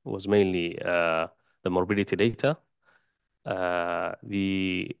captured was mainly the morbidity data.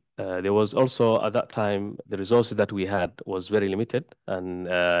 There was also at that time, the resources that we had was very limited, and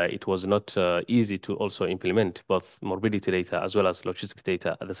it was not easy to also implement both morbidity data as well as logistics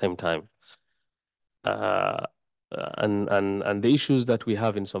data at the same time. And the issues that we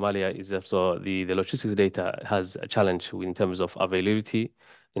have in Somalia is also the logistics data has a challenge in terms of availability,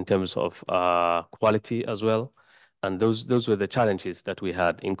 in terms of quality as well. And those were the challenges that we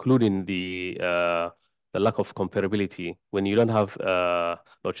had, including the lack of comparability. When you don't have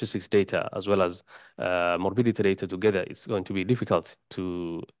logistics data as well as morbidity data together, it's going to be difficult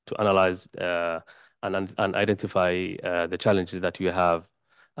to analyze and identify the challenges that you have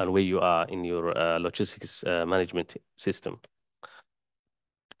and where you are in your logistics management system.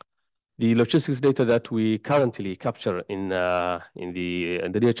 The logistics data that we currently capture in the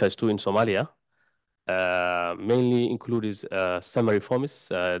DHIS2 in Somalia mainly includes summary forms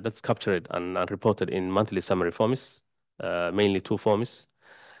that's captured and reported in monthly summary forms, mainly 2 forms,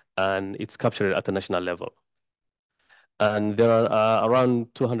 and it's captured at the national level. And there are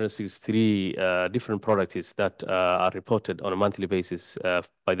around 263 different products that are reported on a monthly basis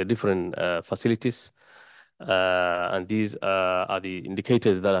by the different facilities. And these are the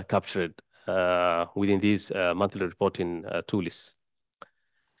indicators that are captured within these monthly reporting tools.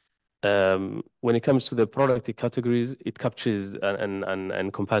 When it comes to the product categories, it captures and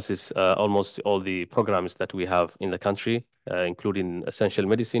encompasses almost all the programs that we have in the country, including essential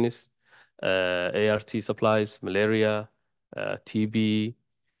medicines, ART supplies, malaria, TB,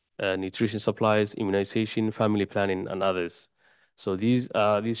 nutrition supplies, immunization, family planning, and others. So these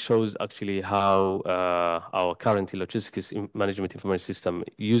shows actually how our current logistics management information system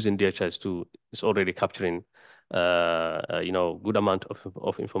using DHIS2 is already capturing good amount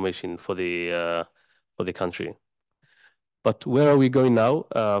of information for the country. But where are we going now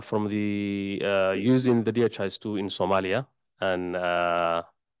from the using the DHIS2 in Somalia? And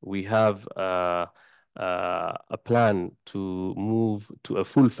we have a plan to move to a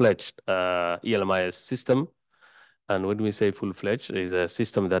full-fledged ELMIS system. And when we say full-fledged, it's a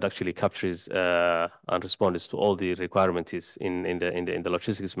system that actually captures and responds to all the requirements in the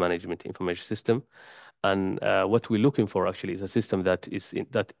logistics management information system. And what we're looking for actually is a system that is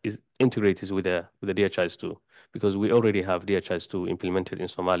integrated with the DHIS2, because we already have DHIS2 implemented in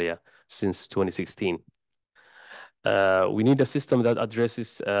Somalia since 2016. We need a system that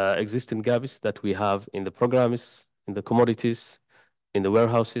addresses existing gaps that we have in the programs, in the commodities, in the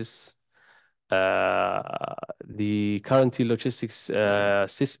warehouses. The current logistics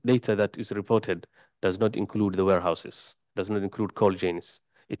data that is reported does not include the warehouses, does not include cold chains.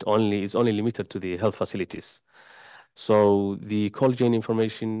 It is only limited to the health facilities. So the cold chain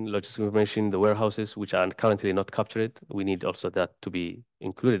information, logistics information, the warehouses, which are currently not captured, we need also that to be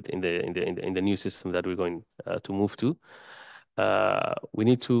included in the new system that we're going to move to. We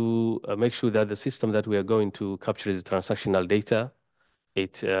need to make sure that the system that we are going to capture is transactional data.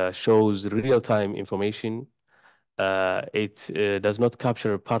 It shows real-time information. It does not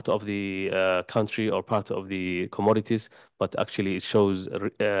capture part of the country or part of the commodities, but actually it shows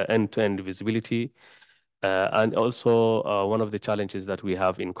end-to-end visibility. And also one of the challenges that we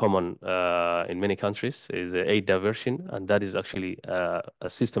have in common in many countries is aid diversion, and that is actually a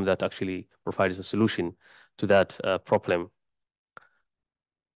system that actually provides a solution to that problem.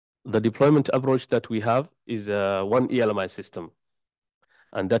 The deployment approach that we have is one ELMI system.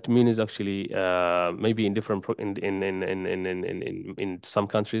 And that means actually maybe in different in some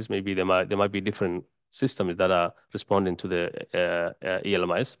countries maybe there might be different systems that are responding to the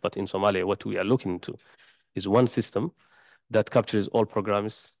ELMIs, but in Somalia what we are looking to is one system that captures all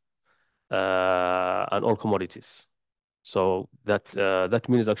programs and all commodities. So that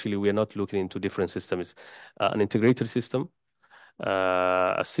means actually we are not looking into different systems. An integrated system,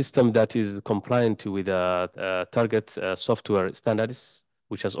 a system that is compliant with target software standards,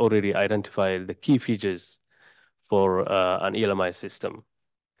 which has already identified the key features for an ELMI system.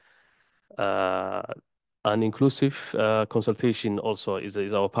 An inclusive consultation also is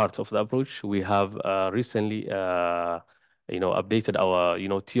our part of the approach. We have recently, updated our,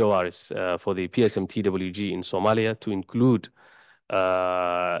 TORs for the PSMTWG in Somalia to include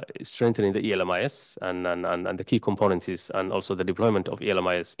strengthening the ELMIS and the key components and also the deployment of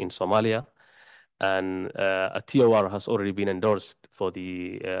ELMIS in Somalia. And a TOR has already been endorsed for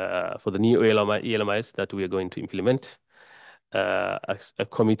the new ELMIS that we are going to implement. A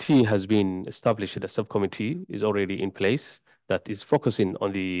committee has been established. A subcommittee is already in place that is focusing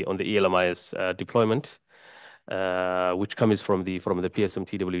on the ELMIS deployment, which comes from the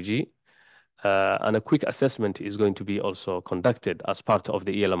PSMTWG. And a quick assessment is going to be also conducted as part of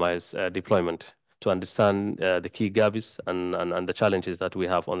the ELMIS deployment to understand the key gaps and the challenges that we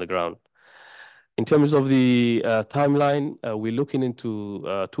have on the ground. In terms of the timeline, we're looking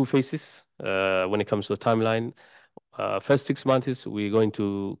into 2 phases when it comes to the timeline. First 6 months, we're going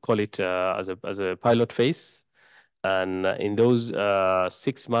to call it as a pilot phase. And in those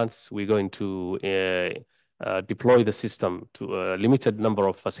 6 months, we're going to deploy the system to a limited number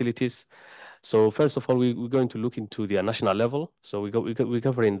of facilities. So first of all, we're going to look into the national level. So we're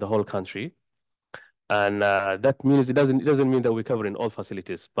covering the whole country. And that means it doesn't mean that we're covering all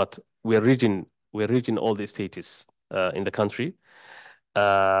facilities, but we're reaching all the states in the country.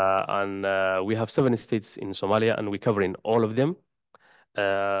 And we have 7 states in Somalia, and we're covering all of them.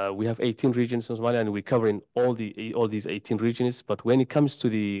 We have 18 regions in Somalia, and we're covering all these 18 regions. But when it comes to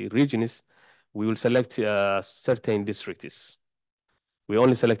the regions, we will select certain districts. We're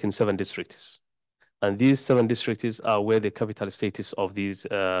only selecting 7 districts. And these 7 districts are where the capital cities of these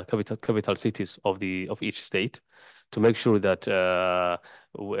capital cities of each state, to make sure that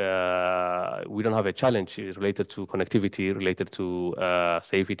we don't have a challenge related to connectivity, related to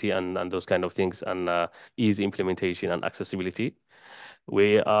safety and those kind of things, and easy implementation and accessibility.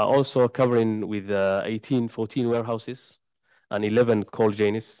 We are also covering with 14 warehouses and 11 cold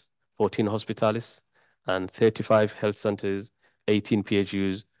chains, 14 hospitals, and 35 health centers, 18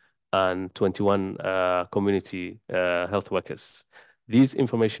 PHUs, and 21 community health workers. These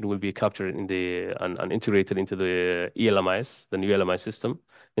information will be captured in and integrated into the ELMIS, the new ELMIS system,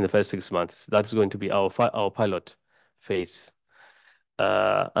 in the first 6 months. That's going to be our pilot phase.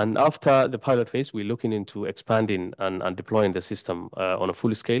 And after the pilot phase, we're looking into expanding and deploying the system on a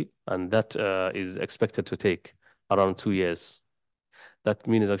full scale, and that is expected to take around 2 years. That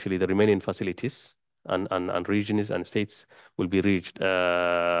means actually the remaining facilities and regions and states will be reached in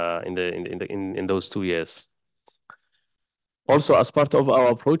those 2 years. Also, as part of our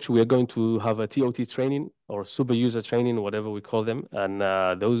approach, we are going to have a TOT training or super user training, whatever we call them, and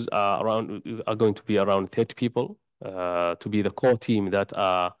those are going to be around 30 people to be the core team that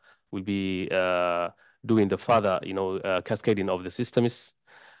will be doing the further, cascading of the systems.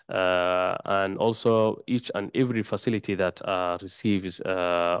 And also each and every facility that receives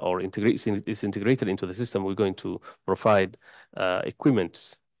or is integrated into the system, we're going to provide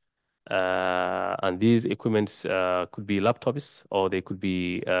equipment. And these equipments could be laptops or they could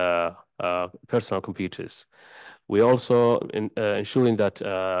be personal computers. We're also ensuring that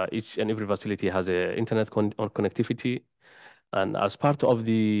each and every facility has an internet connectivity. And as part of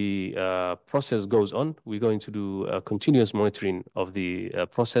the process goes on, we're going to do continuous monitoring of the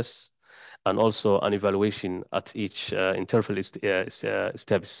process and also an evaluation at each interval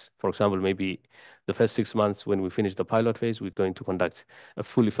steps. For example, maybe the first 6 months when we finish the pilot phase, we're going to conduct a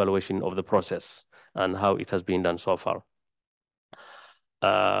full evaluation of the process and how it has been done so far.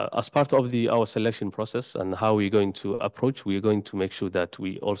 As part of our selection process and how we're going to approach, we're going to make sure that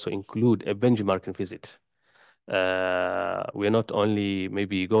we also include a benchmarking visit. We're not only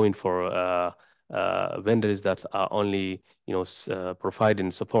maybe going for vendors that are only providing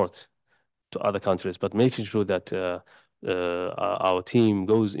support to other countries, but making sure that our team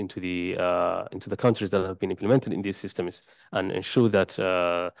goes into the countries that have been implemented in these systems and ensure that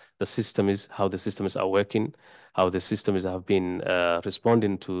how the systems are working, how the systems have been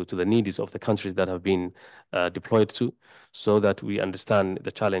responding to the needs of the countries that have been deployed to, so that we understand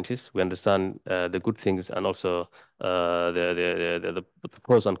the challenges, we understand the good things, and also the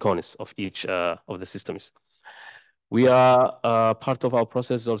pros and cons of each of the systems. We are part of our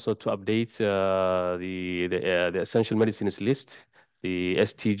process also to update the essential medicines list, the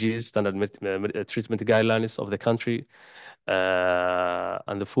STGs, standard treatment guidelines of the country,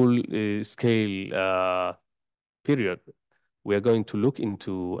 and the full scale period. We are going to look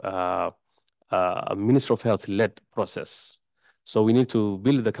into a Ministry of Health led process. So we need to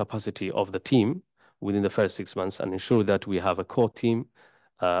build the capacity of the team within the first 6 months and ensure that we have a core team,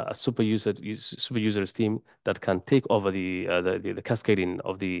 a super users team that can take over the cascading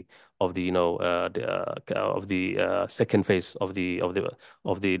of the second phase of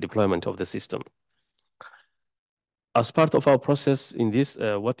the deployment of the system. As part of our process in this,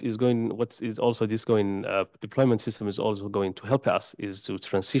 deployment system is also going to help us is to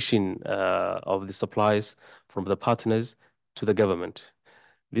transition of the supplies from the partners to the government.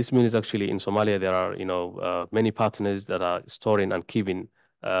 This means actually in Somalia there are many partners that are storing and keeping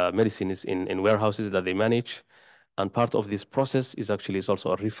medicines in warehouses that they manage, and part of this process is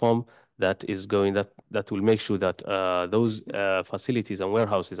also a reform that will make sure that those facilities and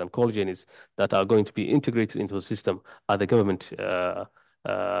warehouses and cold chains that are going to be integrated into the system are the government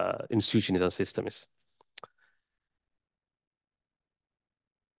institutions and systems.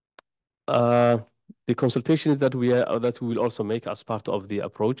 The consultations that we will also make as part of the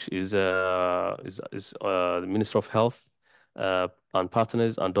approach is the Minister of Health and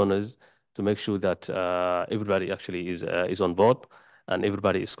partners and donors to make sure that everybody actually is on board and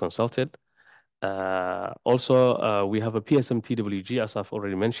everybody is consulted. Also, we have a PSMTWG, as I've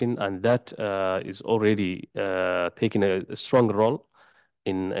already mentioned, and that is already taking a strong role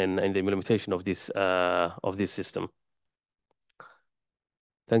in the implementation of this system.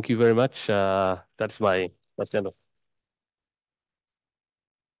 Thank you very much. That's the end of.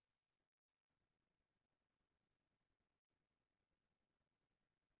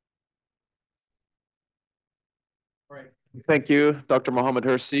 Thank you, Dr. Mohammed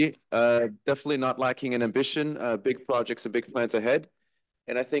Hersi. Definitely not lacking in ambition, big projects and big plans ahead.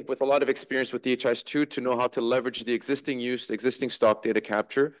 And I think with a lot of experience with DHIS2 to know how to leverage the existing stock data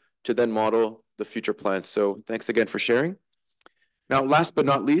capture to then model the future plans. So thanks again for sharing. Now, last but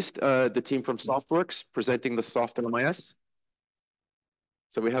not least, the team from SoftWorks presenting the Soft LMIS.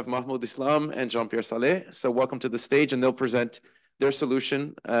 So we have Mahmoud Islam and Jean-Pierre Saleh. So welcome to the stage, and they'll present their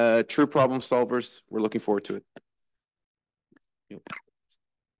solution. True problem solvers. We're looking forward to it.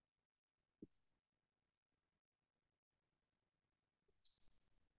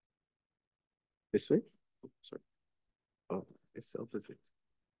 This way? Oh, sorry. Oh, it's opposite.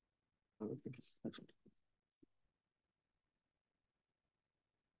 Oh, okay.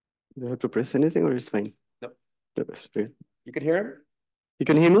 Do I have to press anything or it's fine? No. No, it's great. You can hear him? You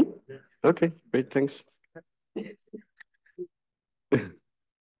can hear me? Yeah. Okay, great, thanks. Good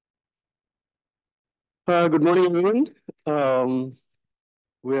morning, everyone.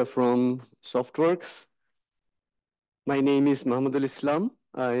 We are from Softworks. My name is Mahmoudul Islam.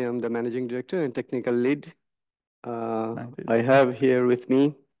 I am the managing director and technical lead. I have here with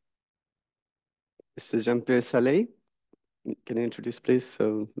me Mr. Jean-Pierre Saleh. Can you introduce, please?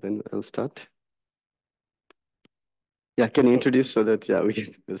 So then I'll start. Yeah, can you introduce so that, yeah, we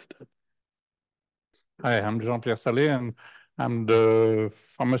can start. Hi, I'm Jean-Pierre Saleh, and I'm the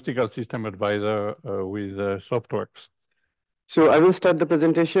pharmaceutical system advisor with Softworks. So I will start the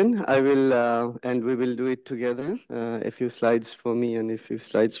presentation. I will, and we will do it together. A few slides for me and a few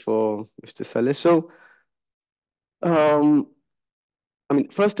slides for Mr. Saleh. So,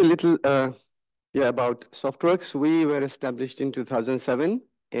 first a little, about Softworks. We were established in 2007,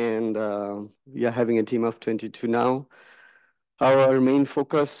 and we are having a team of 22 now. Our main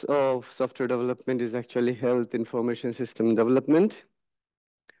focus of software development is actually health information system development.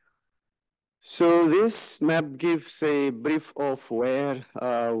 So this map gives a brief of where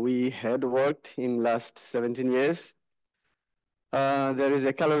we had worked in last 17 years. There is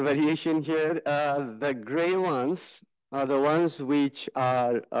a color variation here. The gray ones are the ones which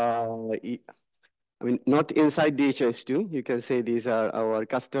are, not inside DHIS2. You can say these are our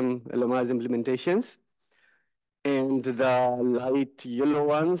custom LMIS implementations. And the light yellow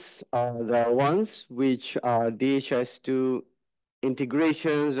ones are the ones which are DHIS2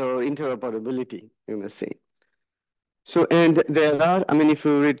 integrations or interoperability, you must say. So, and there are, if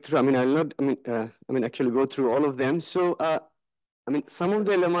you read through, I'll not, actually go through all of them. So, some of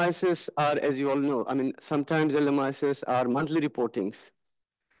the LMISs are, as you all know, sometimes LMISs are monthly reportings.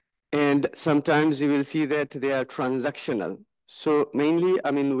 And sometimes you will see that they are transactional. So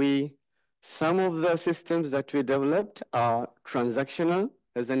mainly, some of the systems that we developed are transactional.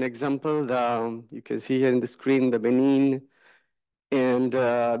 As an example, you can see here in the screen, the Benin and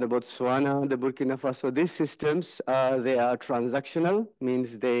the Botswana, the Burkina Faso. These systems, they are transactional,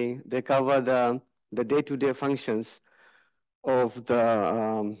 means they cover the day-to-day functions of the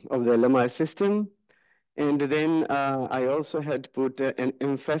LMI system. And then I also had put an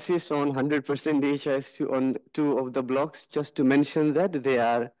emphasis on 100% DHIS2 on 2 of the blocks, just to mention that they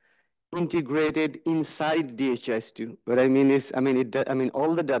are integrated inside DHIS2. What I mean is,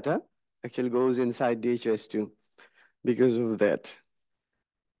 all the data actually goes inside DHIS2 because of that.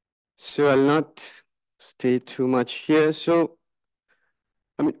 So I'll not stay too much here. So,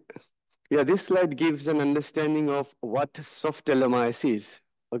 this slide gives an understanding of what soft LMIS is.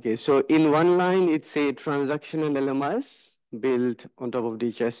 Okay, so in one line, it's a transactional LMIS built on top of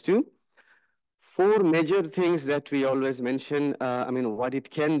DHIS2. 4 major things that we always mention, what it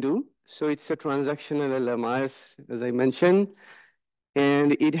can do. So it's a transactional LMIS, as I mentioned,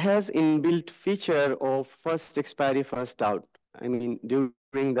 and it has inbuilt feature of first expiry, first out. During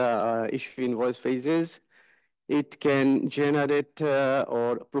the issue invoice phases, it can generate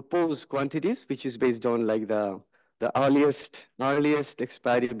or propose quantities, which is based on like the earliest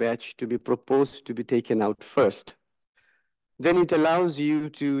expiry batch to be proposed to be taken out first. Then it allows you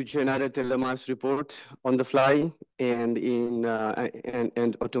to generate a LMIS report on the fly and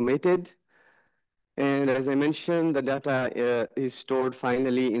and automated. And as I mentioned, the data is stored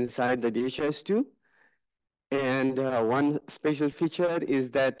finally inside the DHIS2. And one special feature is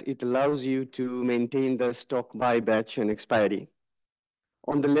that it allows you to maintain the stock by batch and expiry.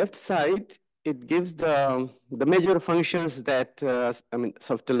 On the left side, it gives the major functions that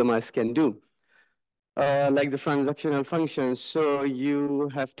soft LMIS can do, like the transactional functions. So you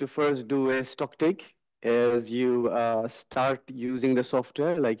have to first do a stock take as you start using the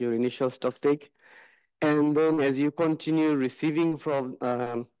software, like your initial stock take. And then as you continue receiving from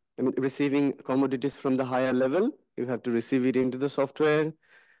receiving commodities from the higher level, you have to receive it into the software.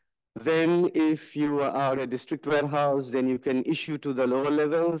 Then if you are a district warehouse, then you can issue to the lower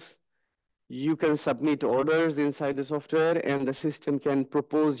levels. You can submit orders inside the software, and the system can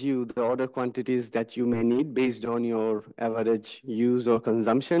propose you the order quantities that you may need based on your average use or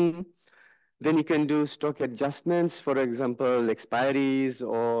consumption. Then you can do stock adjustments, for example, expiries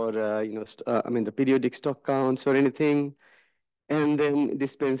or the periodic stock counts or anything. And then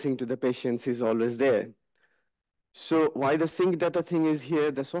dispensing to the patients is always there. So why the sync data thing is here,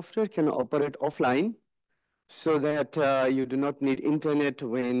 the software can operate offline so that you do not need internet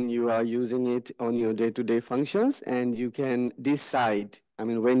when you are using it on your day-to-day functions, and you can decide,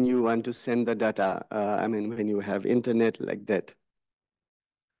 when you want to send the data, when you have internet like that.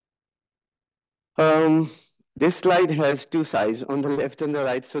 This slide has 2 sides, on the left and the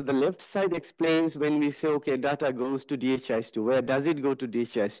right. So the left side explains when we say, okay, data goes to DHIS2, where does it go to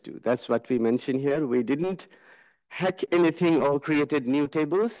DHIS2? That's what we mentioned here. We didn't hack anything or created new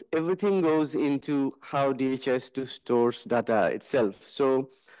tables. Everything goes into how DHIS2 stores data itself. So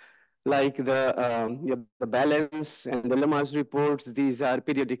like the balance and the LMS reports, these are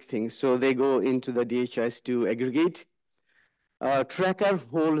periodic things. So they go into the DHIS2 aggregate. Tracker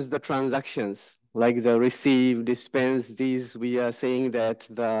holds the transactions, like the receive, dispense. These we are saying that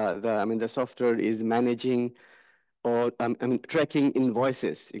the software is managing or tracking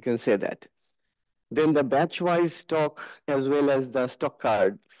invoices. You can say that. Then the batch-wise stock as well as the stock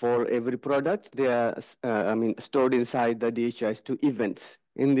card for every product, they are stored inside the DHIS2 events.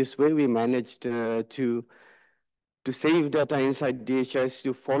 In this way, we managed to save data inside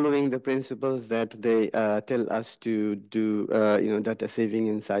DHIS2 following the principles that they tell us to do data saving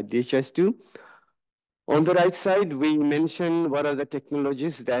inside DHIS2. On the right side, we mention what are the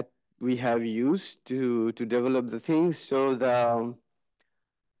technologies that we have used to develop the things. So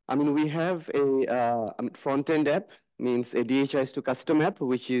we have a front-end app, means a DHIS2 custom app,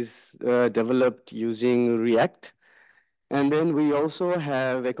 which is developed using React. And then we also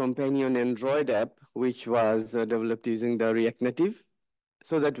have a companion Android app, which was developed using the React Native,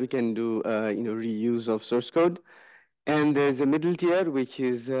 so that we can do reuse of source code. And there's a middle tier, which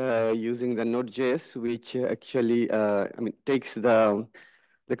is using the Node.js, which actually takes the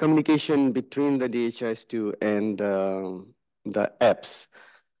communication between the DHIS2 and the apps.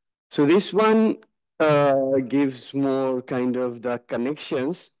 So this one gives more kind of the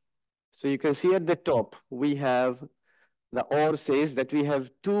connections. So you can see at the top, we have the OR says that we have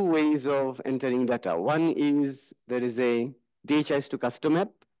two ways of entering data. One is there is a DHIS2 custom app,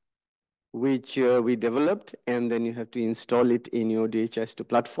 which we developed, and then you have to install it in your DHIS2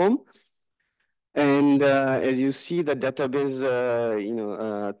 platform. And as you see the database,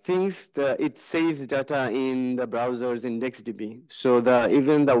 it saves data in the browser's IndexedDB. So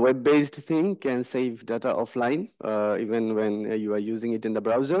even the web-based thing can save data offline, even when you are using it in the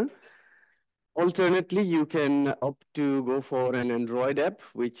browser. Alternately, you can opt to go for an Android app,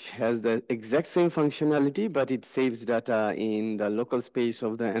 which has the exact same functionality, but it saves data in the local space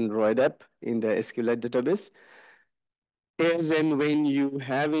of the Android app in the SQLite database. As and when you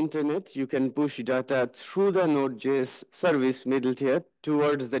have internet, you can push data through the Node.js service middle tier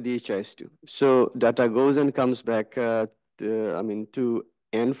towards the DHIS2. So data goes and comes back to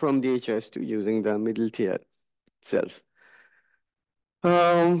and from DHIS2 using the middle tier itself.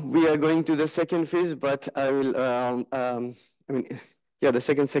 We are going to the second phase, but I will, the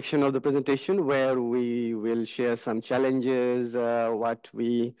second section of the presentation where we will share some challenges, what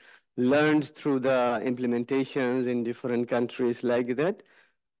we learned through the implementations in different countries like that.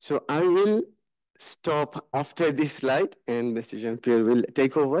 So I will stop after this slide and Mr. Jean-Pierre will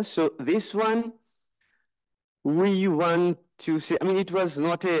take over. So this one, we want to say, it was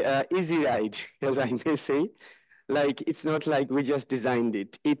not a easy ride, as I may say. Like, it's not like we just designed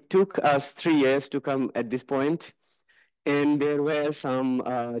it. It took us 3 years to come at this point. And there were some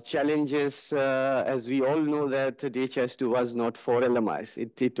challenges, as we all know that DHIS2 was not for LMIs.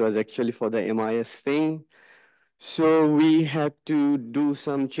 It was actually for the MIS thing. So we had to do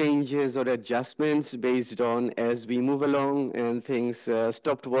some changes or adjustments based on as we move along and things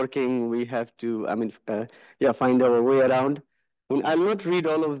stopped working. We have to, find our way around. I'll not read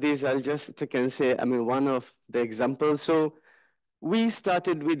all of these. I'll just can say, one of the examples. So we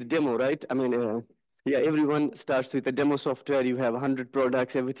started with demo, right? Everyone starts with a demo software. You have 100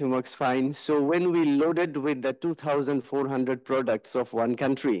 products, everything works fine. So when we loaded with the 2,400 products of one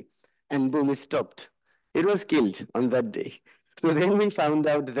country, and boom, it stopped. It was killed on that day. So then we found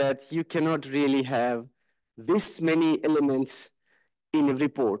out that you cannot really have this many elements in a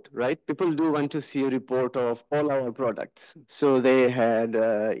report, right? People do want to see a report of all our products. So they had,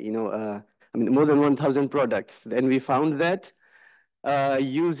 more than 1,000 products. Then we found that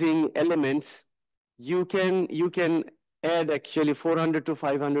using elements, you can add actually 400 to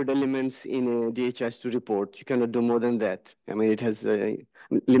 500 elements in a DHIS2 report. You cannot do more than that. It has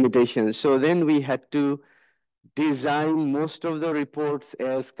limitations. So then we had to design most of the reports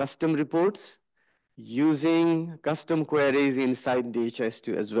as custom reports using custom queries inside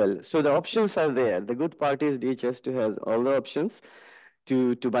DHIS2 as well. So the options are there. The good part is DHIS2 has all the options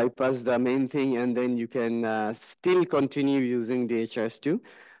to bypass the main thing, and then you can still continue using DHIS2.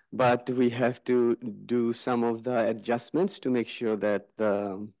 But we have to do some of the adjustments to make sure that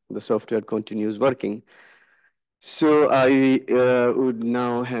the software continues working. So I would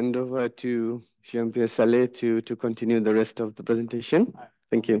now hand over to Jean-Pierre Salé to continue the rest of the presentation.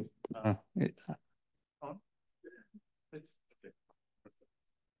 Thank you.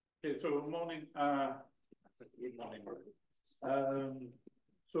 Okay, so morning. Good morning.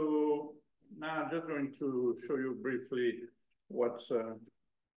 So now I'm just going to show you briefly what's,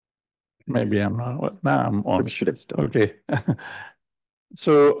 maybe I'm not, now I'm on. Okay.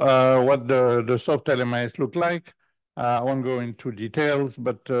 So what the soft LMIS look like, I won't go into details,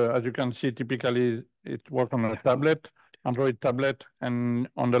 but as you can see, typically it works on a tablet, Android tablet, and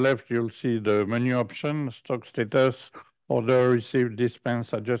on the left you'll see the menu option, stock status, order received,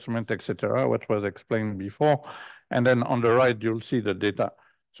 dispense, adjustment, etc., what was explained before. And then on the right, you'll see the data.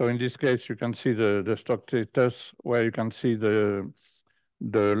 So in this case, you can see the stock status where you can see the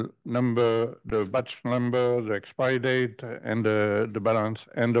number, the batch number, the expiry date, and the balance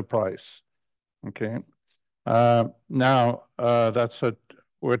and the price. Okay. Now that's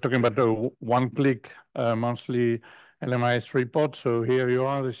we're talking about the one-click monthly LMIS report. So here you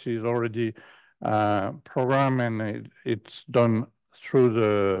are. This is already program, and it's done through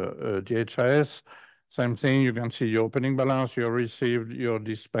the DHIS. Same thing. You can see your opening balance, your received, your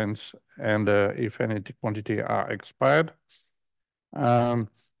dispense, and if any quantity are expired.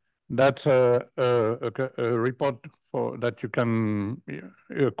 That's a report for that you can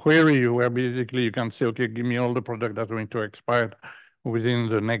query where basically you can say, okay, give me all the product that's going to expire within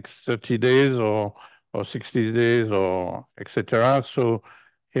the next 30 days or 60 days or etc. So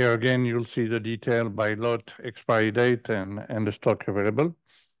here again, you'll see the detail by lot, expiry date, and the stock available.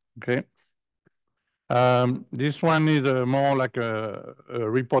 Okay. This one is more like a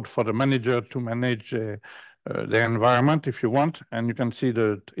report for the manager to manage the environment if you want, and you can see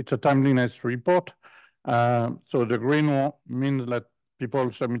that it's a timeliness report. So the green one means that people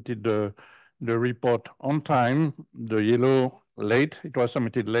submitted the report on time, the yellow late, it was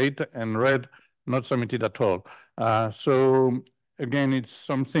submitted late, and red not submitted at all. So again, it's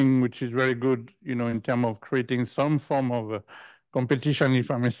something which is very good, you know, in terms of creating some form of competition, if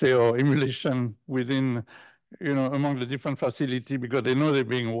I may say, or emulation within, you know, among the different facilities because they know they're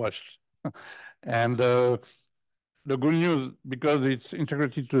being watched. And the good news, because it's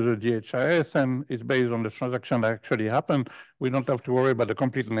integrated to the DHIS and it's based on the transaction that actually happened, we don't have to worry about the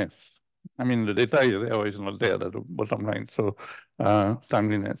completeness. I mean, the data is there or is not there, that's the bottom line. So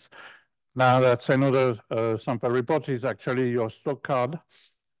timeliness. Now that's another sample report is actually your stock card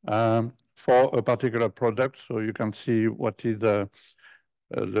for a particular product. So you can see what is the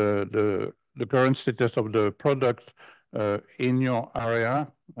current status of the product in your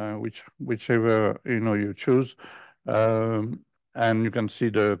area, whichever you choose, and you can see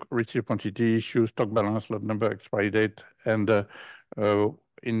the receipt quantity, issue, stock balance, lot number, expiry date, and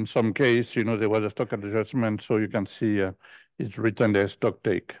in some case, there was a stock adjustment, so you can see it's written there stock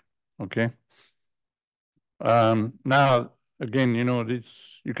take. Okay. Now again,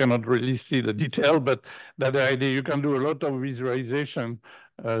 this you cannot really see the detail, but that the idea you can do a lot of visualization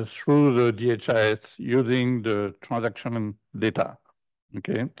through the DHIS using the transaction data.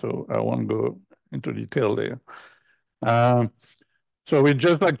 Okay, so I won't go into detail there. So we'd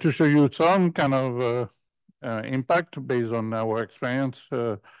just like to show you some kind of impact based on our experience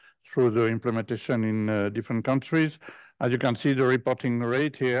through the implementation in different countries. As you can see, the reporting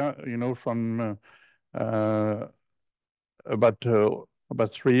rate here, from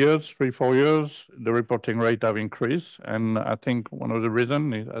about 3 years, 4 years, the reporting rate have increased. And I think one of the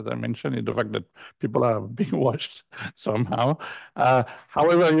reasons, as I mentioned, is the fact that people are being watched somehow.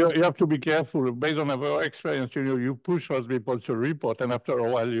 However, you have to be careful. Based on our experience, you push those people to report, and after a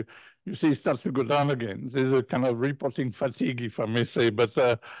while, you see it starts to go down again. There's a kind of reporting fatigue, if I may say, but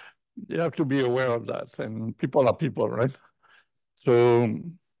you have to be aware of that. And people are people, right? So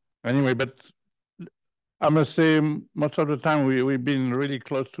anyway, but I must say, most of the time we've been really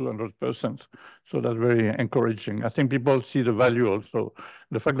close to 100%. So that's very encouraging. I think people see the value also.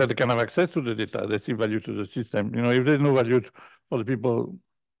 The fact that they can have access to the data, they see value to the system. If there's no value for the people,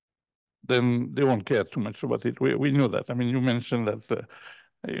 then they won't care too much about it. We know that. I mean, you mentioned that,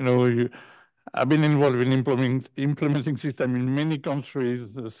 I've been involved in implementing system in many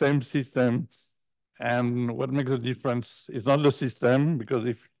countries, the same system. And what makes the difference is not the system, because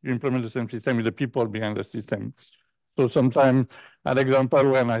if you implement the same system, it's the people behind the system. So sometimes, an example,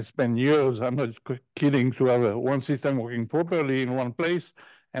 when I spend years, I'm not kidding, to have one system working properly in one place.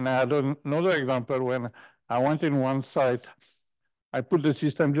 And I had another example when I went in one site, I put the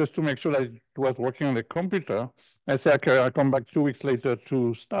system just to make sure that it was working on the computer. I say, okay, I'll come back 2 weeks later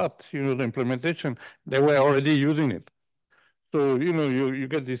to start, the implementation. They were already using it. So, you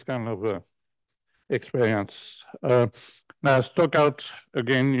get this kind of experience. Now, stock out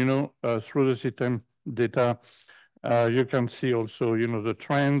again, through the system data, you can see also, the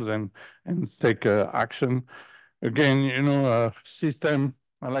trends and take action. Again, system,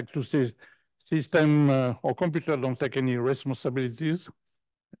 I like to say, system or computer don't take any responsibilities.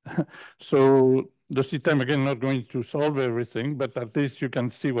 So the system, again, not going to solve everything, but at least you can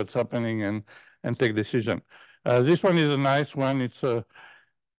see what's happening and take decision. This one is a nice one. It's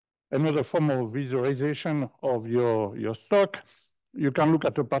another form of visualization of your stock. You can look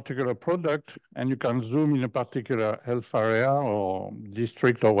at a particular product and you can zoom in a particular health area or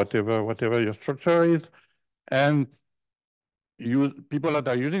district or whatever your structure is. And people that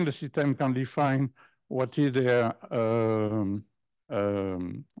are using the system can define what is their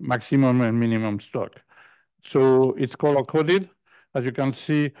maximum and minimum stock. So it's color coded. As you can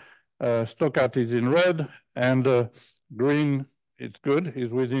see, stock out is in red, and green, it's good, is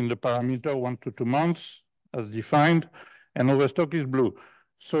within the parameter 1 to 2 months as defined, and overstock is blue.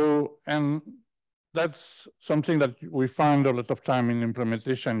 So, and that's something that we find a lot of time in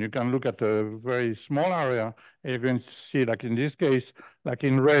implementation. You can look at a very small area, and you're going to see, like in this case, like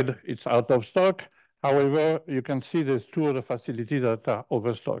in red, it's out of stock. However, you can see there's 2 other facilities that are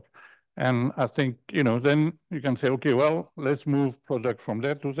overstock. And I think, then you can say, okay, well, let's move product from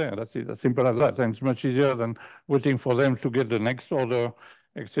there to there. That's it, as simple as that. And it's much easier than waiting for them to get the next order,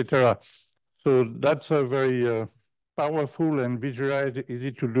 etc. So that's a very powerful and visualized,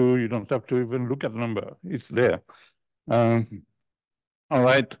 easy to do. You don't have to even look at the number. It's there. All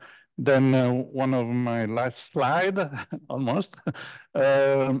right. Then one of my last slide, almost.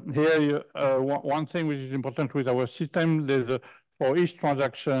 Here, one thing which is important with our system, there's for each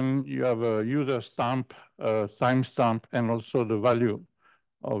transaction, you have a user stamp, timestamp, and also the value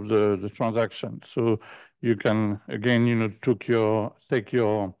of the transaction. So you can, again, take your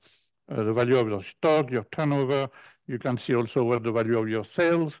the value of your stock, your turnover. You can see also what the value of your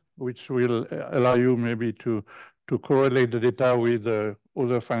sales, which will allow you maybe to correlate the data with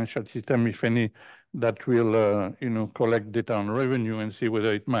other financial system, if any, that will collect data on revenue and see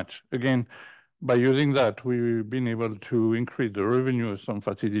whether it matches. Again, by using that, we've been able to increase the revenue of some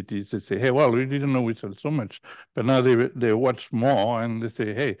facilities. They say, hey, well, we didn't know we sell so much, but now they watch more and they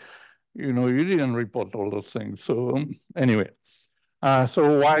say, hey, you didn't report all those things. So anyway,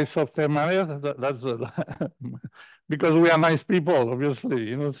 so why software matters? That's because we are nice people,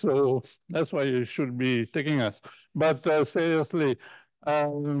 obviously, so that's why you should be taking us. But seriously,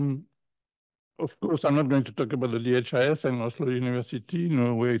 of course, I'm not going to talk about the DHIS and Oslo University,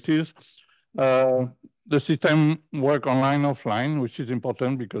 where it is. The system work online, offline, which is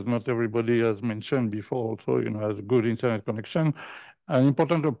important because not everybody, has mentioned before, also, has a good internet connection. An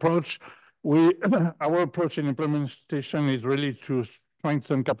important approach, our approach in implementation is really to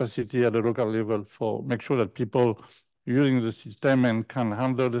strengthen capacity at the local level for make sure that people using the system and can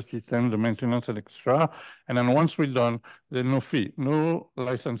handle the system, the maintenance and extra. And then once we're done, there's no fee, no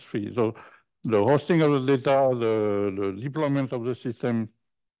license fee. So the hosting of the data, the deployment of the system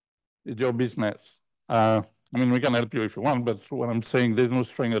is your business. We can help you if you want, but what I'm saying, there's no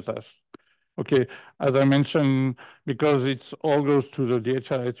string attached. Okay, as I mentioned, because it all goes to the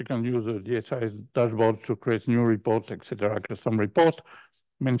DHIS, you can use the DHIS dashboard to create new report, etc., custom report.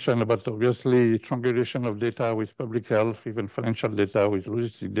 Mentioned about, obviously, triangulation of data with public health, even financial data with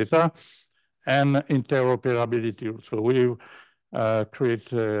logistic data, and interoperability. So we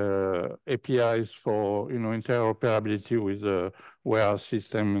create APIs for interoperability with the warehouse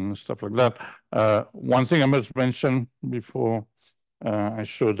system and stuff like that. One thing I must mention before I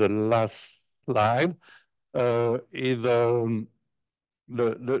show the last slide is the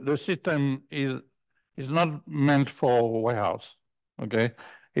system is not meant for warehouse. Okay,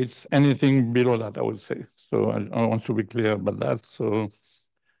 it's anything below that, I would say. So I want to be clear about that. So,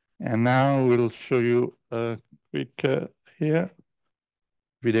 and now we'll show you a quick here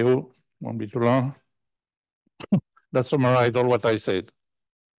video, won't be too long. That summarizes all what I said.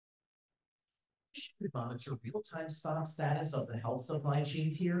 Should monitor real-time stock status of the health supply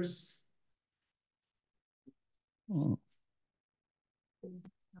chain tiers.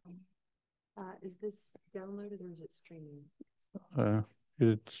 Is this downloaded or is it streaming?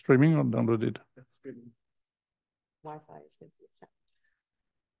 Is it streaming or downloaded? It's streaming. Wi-Fi is good.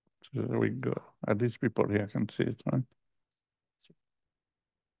 So there we go. At least people here can see it, right?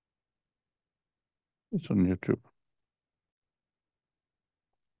 It's on YouTube.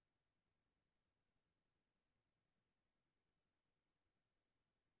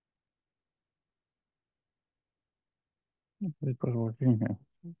 People working here.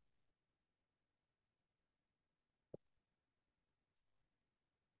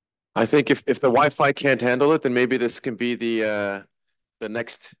 I think if the Wi-Fi can't handle it, then maybe this can be the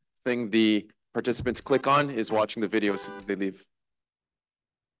next thing the participants click on is watching the video as soon as they leave.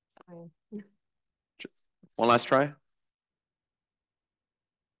 One last try.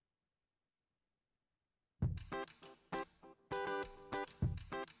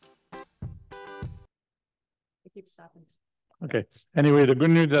 Keep stopping. Okay. Anyway, the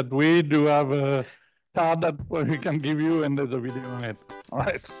good news that we do have a card that we can give you, and there's a video on it. All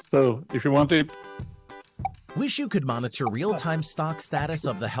right. So if you want it. Wish you could monitor real-time stock status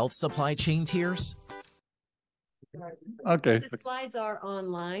of the health supply chain tiers? Okay. The slides are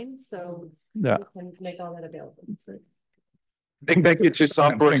online, so yeah, we can make all that available. So. Big thank you to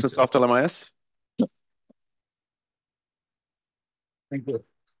SoftWorks and SoftLMIS. Thank you.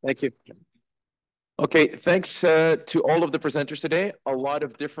 Thank you. Okay, thanks to all of the presenters today. A lot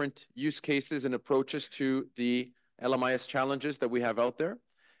of different use cases and approaches to the LMIS challenges that we have out there.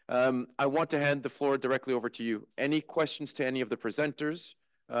 I want to hand the floor directly over to you. Any questions to any of the presenters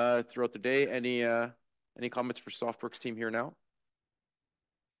throughout the day? Any comments for SoftWorks team here now?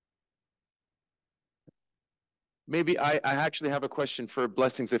 Maybe I actually have a question for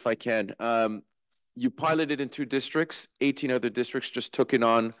Blessings if I can. You piloted in 2 districts, 18 other districts just took it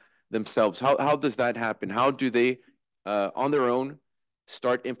on themselves. How does that happen? How do they, on their own,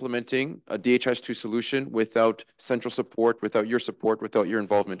 start implementing a DHIS2 solution without central support, without your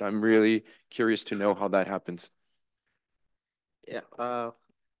involvement? I'm really curious to know how that happens. Yeah,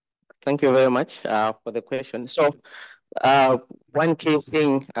 thank you very much for the question. So one key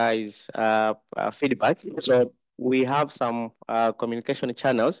thing is feedback. So we have some communication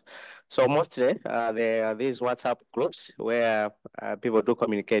channels. So mostly there are these WhatsApp groups where people do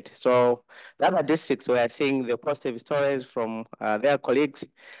communicate. So the other districts we are seeing the positive stories from their colleagues,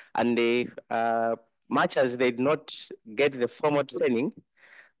 and they, much as they did not get the formal training,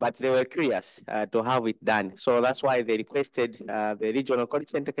 but they were curious to have it done. So that's why they requested the regional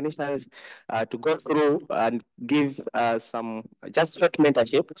quality and technicians to go through and give some just short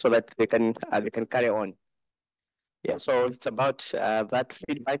mentorship so that they can carry on. Yeah, so it's about that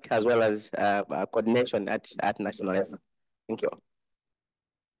feedback as well as coordination at national level. Thank you.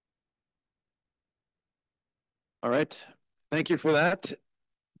 All right, thank you for that.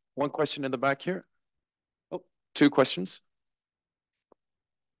 One question in the back here. Oh, 2 questions.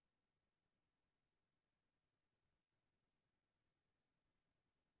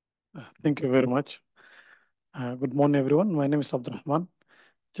 Thank you very much. Good morning, everyone. My name is Abdurrahman.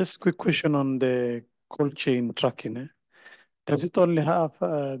 Just a quick question on the cold chain tracking. Does it only have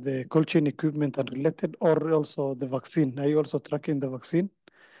the cold chain equipment and related, or also the vaccine? Are you also tracking the vaccine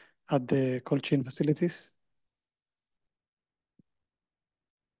at the cold chain facilities?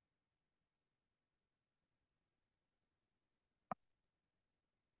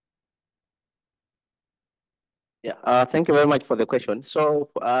 Yeah, thank you very much for the question.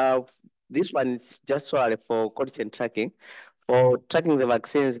 So this one is just solely for cold chain tracking. For tracking the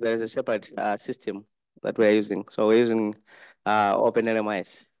vaccines, there is a separate system that we're using. So we're using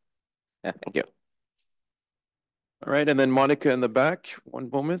OpenLMIS. Yeah, thank you. All right, and then Monica in the back, one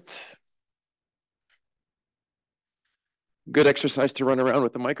moment. Good exercise to run around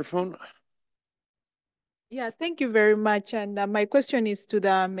with the microphone. Yeah, thank you very much. And my question is to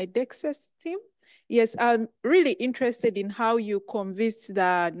the Medexus team. Yes, I'm really interested in how you convinced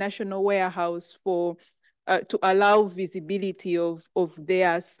the national warehouse for to allow visibility of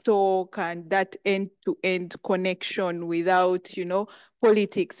their stock and that end-to-end connection without, you know,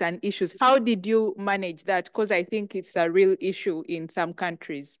 politics and issues. How did you manage that? Because I think it's a real issue in some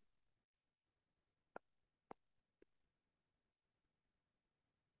countries.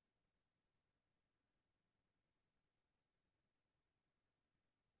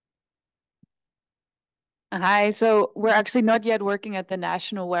 Hi, so we're actually not yet working at the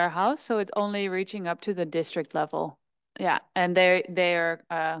national warehouse, so it's only reaching up to the district level. Yeah, and they are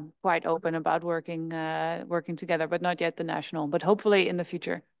quite open about working together, but not yet the national, but hopefully in the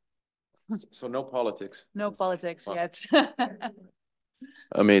future. So no politics. No politics yet.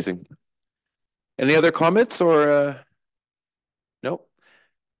 Amazing. Any other comments or no?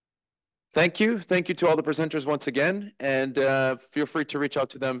 Thank you. Thank you to all the presenters once again, and feel free to reach out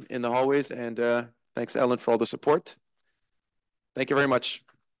to them in the hallways, and thanks, Ellen, for all the support. Thank you very much.